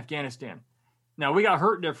home from Afghanistan. Now, we got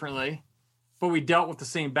hurt differently, but we dealt with the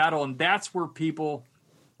same battle, and that's where people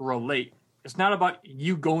relate. It's not about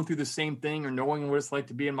you going through the same thing or knowing what it's like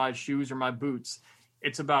to be in my shoes or my boots.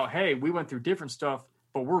 It's about, hey, we went through different stuff,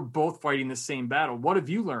 but we're both fighting the same battle. What have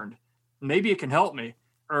you learned? Maybe it can help me,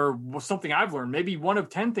 or something I've learned. Maybe one of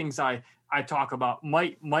 10 things I talk about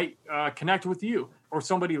might connect with you or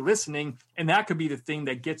somebody listening, and that could be the thing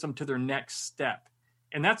that gets them to their next step.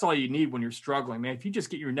 And that's all you need when you're struggling, man. If you just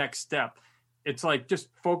get your next step, it's like just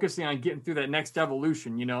focusing on getting through that next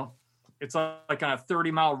evolution, It's like on a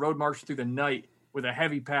 30-mile road march through the night with a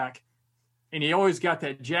heavy pack. And you always got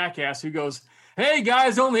that jackass who goes, hey,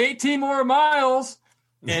 guys, only 18 more miles.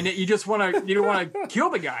 And you don't want to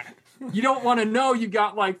kill the guy. You don't want to know you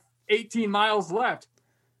got like 18 miles left.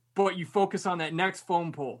 But you focus on that next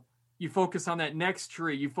foam pole. You focus on that next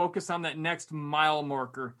tree. You focus on that next mile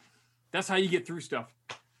marker. That's how you get through stuff.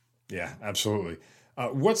 Yeah, absolutely.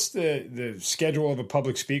 What's the schedule of a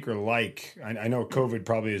public speaker like? I know COVID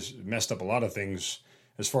probably has messed up a lot of things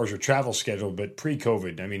as far as your travel schedule, but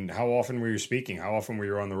pre-COVID, I mean, how often were you speaking? How often were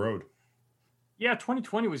you on the road? Yeah,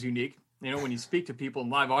 2020 was unique. When you speak to people in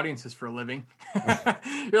live audiences for a living,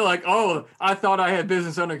 you're like, oh, I thought I had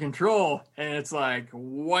business under control. And it's like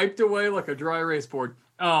wiped away like a dry erase board.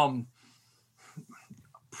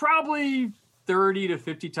 Probably 30 to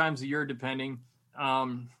 50 times a year, depending.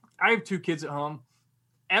 I have 2 kids at home.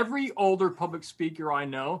 Every older public speaker I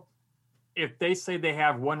know, if they say they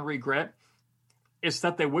have one regret, it's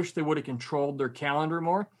that they wish they would have controlled their calendar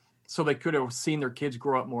more so they could have seen their kids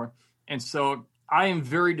grow up more. And so I am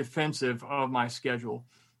very defensive of my schedule.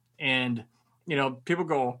 And, people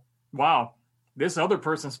go, wow, this other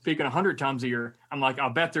person's speaking 100 times a year. I'm like, I'll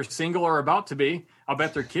bet they're single or about to be. I'll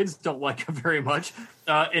bet their kids don't like it very much.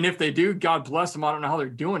 And if they do, God bless them. I don't know how they're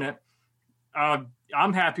doing it.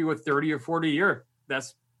 I'm happy with 30 or 40 a year.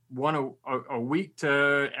 That's one a week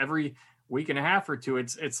to every week and a half or two.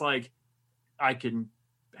 It's like I can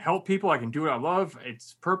help people. I can do what I love.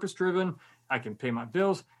 It's purpose driven. I can pay my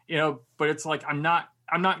bills, but it's like I'm not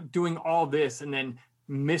doing all this and then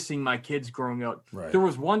missing my kids growing up. Right.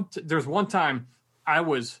 There's one time I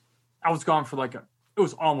was gone for it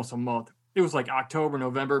was almost a month. It was like October,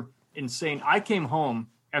 November, insane. I came home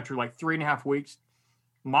after like 3.5 weeks.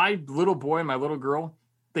 My little boy and my little girl,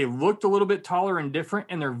 they looked a little bit taller and different,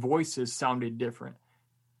 and their voices sounded different.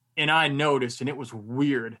 And I noticed, and it was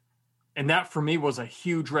weird. And that for me was a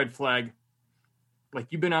huge red flag. Like,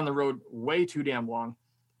 you've been on the road way too damn long.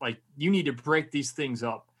 Like, you need to break these things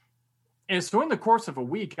up. And so in the course of a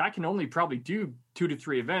week, I can only probably do 2 to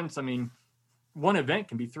 3 events. I mean, one event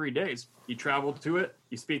can be 3 days. You travel to it,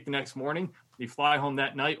 you speak the next morning, you fly home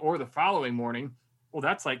that night or the following morning. Well,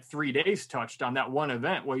 that's like 3 days touched on that one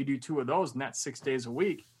event. Well, you do 2 of those, and that's 6 days a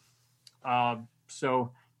week.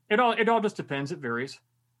 So it all just depends. It varies.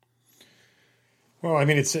 Well, I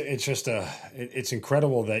mean, it's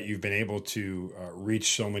incredible that you've been able to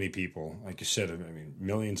reach so many people. Like you said, I mean,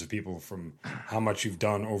 millions of people from how much you've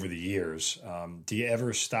done over the years. Do you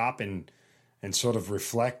ever stop and sort of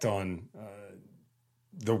reflect on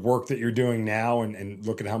the work that you're doing now and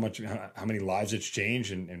look at how many lives it's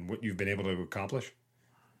changed and what you've been able to accomplish?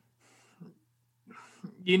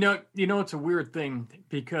 It's a weird thing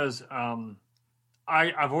because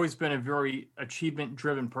I've always been a very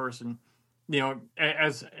achievement-driven person.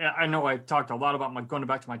 As I know I talked a lot about going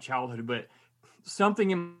back to my childhood, but somewhere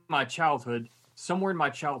in my childhood,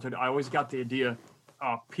 I always got the idea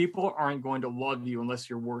people aren't going to love you unless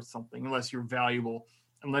you're worth something, unless you're valuable,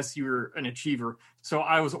 unless you're an achiever. So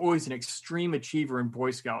I was always an extreme achiever in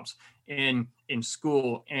Boy Scouts and in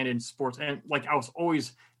school and in sports. And I was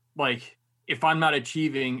always like, if I'm not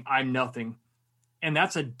achieving, I'm nothing. And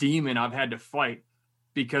that's a demon I've had to fight,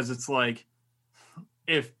 because it's like,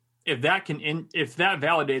 if that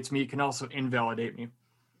validates me, it can also invalidate me.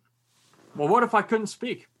 Well, what if I couldn't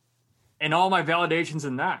speak? And all my validations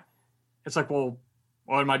in that? It's like, well,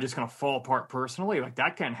 am I just going to fall apart personally? Like,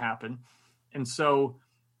 that can't happen. And so,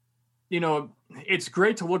 it's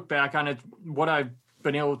great to look back on it, what I've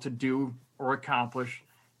been able to do or accomplish.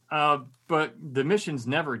 But the mission's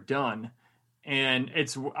never done. And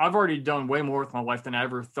I've already done way more with my life than I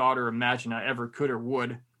ever thought or imagined I ever could or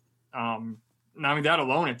would. I mean, that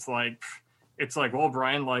alone, it's like, well,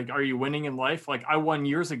 Brian, are you winning in life? I won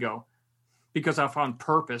years ago because I found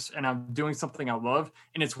purpose and I'm doing something I love.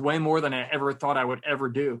 And it's way more than I ever thought I would ever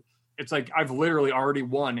do. It's like, I've literally already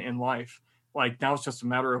won in life. Now it's just a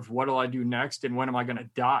matter of what do I do next and when am I going to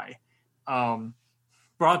die?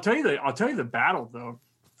 But I'll tell you the battle though,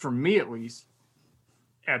 for me at least,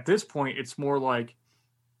 at this point, it's more like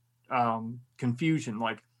confusion.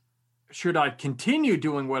 Should I continue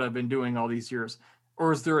doing what I've been doing all these years?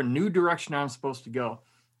 Or is there a new direction I'm supposed to go?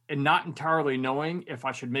 And not entirely knowing if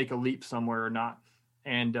I should make a leap somewhere or not.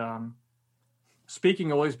 And speaking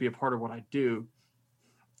will always be a part of what I do.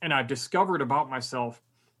 And I've discovered about myself,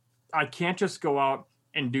 I can't just go out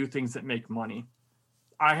and do things that make money.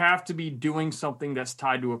 I have to be doing something that's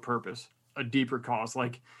tied to a purpose, a deeper cause,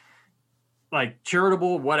 like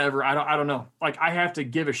charitable, whatever. I don't know. I have to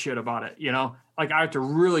give a shit about it, I have to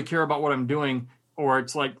really care about what I'm doing. Or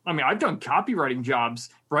it's I've done copywriting jobs,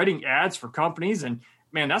 writing ads for companies, and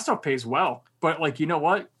man, that stuff pays well. But you know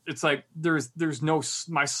what? It's there's no,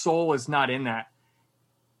 my soul is not in that.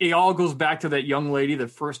 It all goes back to that young lady, the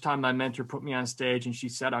first time my mentor put me on stage and she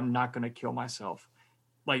said, I'm not going to kill myself.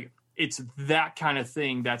 It's that kind of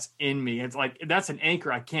thing that's in me. It's that's an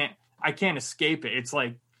anchor. I can't escape it. It's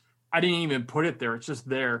I didn't even put it there. It's just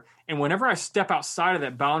there. And whenever I step outside of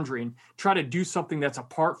that boundary and try to do something that's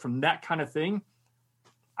apart from that kind of thing,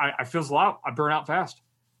 I fizzle out. I burn out fast.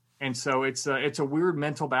 And so it's a weird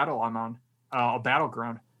mental battle I'm on, a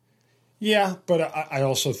battleground. Yeah, but I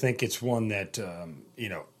also think it's one that,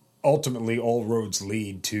 ultimately all roads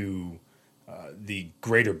lead to the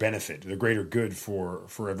greater benefit, the greater good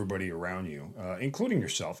for everybody around you, including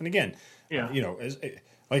yourself. And again,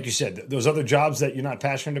 like you said, those other jobs that you're not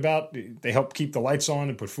passionate about, they help keep the lights on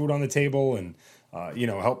and put food on the table and,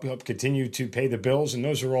 help continue to pay the bills. And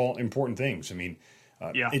those are all important things. I mean,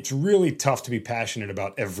 it's really tough to be passionate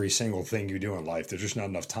about every single thing you do in life. There's just not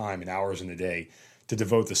enough time and hours in the day to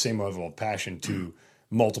devote the same level of passion to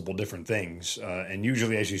multiple different things. And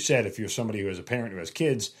usually, as you said, if you're somebody who has a parent who has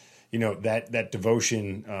kids, that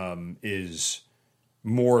devotion is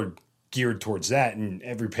more geared towards that. And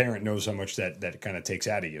every parent knows how much that kind of takes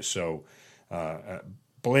out of you. So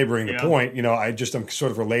belaboring the point, I'm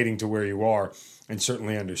sort of relating to where you are and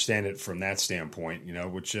certainly understand it from that standpoint,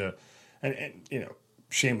 which,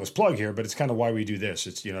 shameless plug here, but it's kind of why we do this.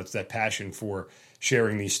 It's, it's that passion for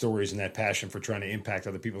sharing these stories and that passion for trying to impact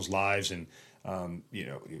other people's lives. And,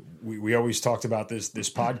 we always talked about this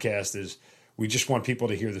podcast is we just want people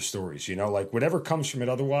to hear the stories, like whatever comes from it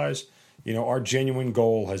otherwise, our genuine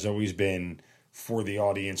goal has always been for the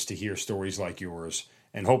audience to hear stories like yours.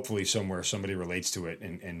 And hopefully somewhere somebody relates to it.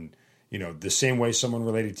 And the same way someone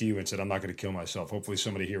related to you and said, I'm not going to kill myself. Hopefully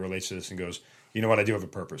somebody here relates to this and goes, you know what, I do have a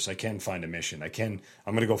purpose. I can find a mission. I'm going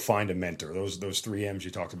to go find a mentor. Those 3 M's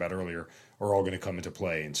you talked about earlier are all going to come into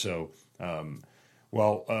play. And so,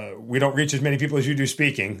 we don't reach as many people as you do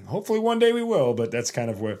speaking. Hopefully one day we will, but that's kind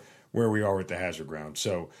of where we are with the Hazard Ground.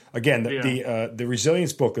 So again, the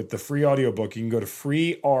Resilience booklet, the free audio book, you can go to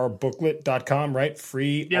freeRbooklet.com, right?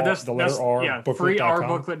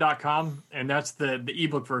 freeRbooklet.com, and that's the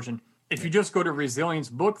ebook version. If you just go to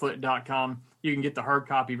resilience.booklet.com, you can get the hard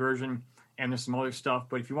copy version, and there's some other stuff.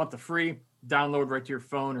 But if you want the free, download right to your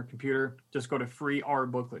phone or computer, just go to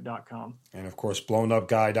freeRbooklet.com. And of course,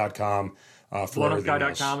 blownupguy.com.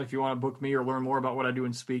 Blownupguy.com if you want to book me or learn more about what I do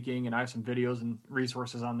in speaking, and I have some videos and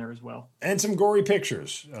resources on there as well. And some gory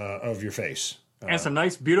pictures of your face. And some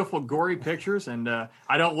nice, beautiful, gory pictures, and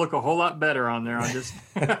I don't look a whole lot better on there. I'm just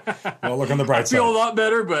well, look on the bright side. I feel a lot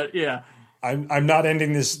better, but yeah. I'm not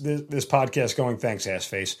ending this podcast going, thanks, ass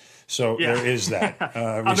face. So there is that.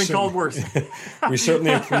 I've been called worse. We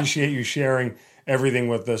certainly appreciate you sharing everything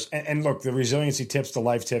with us. And look, the resiliency tips, the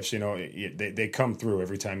life tips, they come through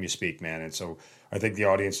every time you speak, man. And so I think the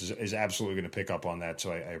audience is absolutely going to pick up on that.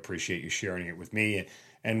 So I appreciate you sharing it with me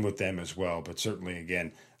and with them as well. But certainly,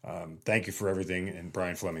 again, thank you for everything. And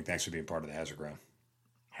Brian Fleming, thanks for being part of the Hazard Ground.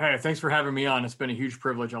 Hey, thanks for having me on. It's been a huge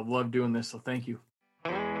privilege. I love doing this, so thank you.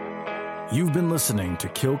 You've been listening to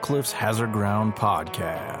Killcliff's Hazard Ground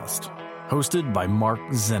podcast, hosted by Mark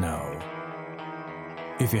Zeno.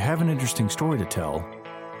 If you have an interesting story to tell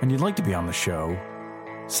and you'd like to be on the show,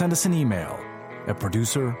 send us an email at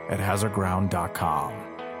producer@hazardground.com.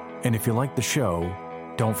 And if you like the show,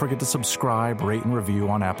 don't forget to subscribe, rate, and review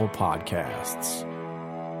on Apple Podcasts.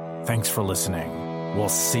 Thanks for listening. We'll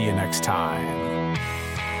see you next time.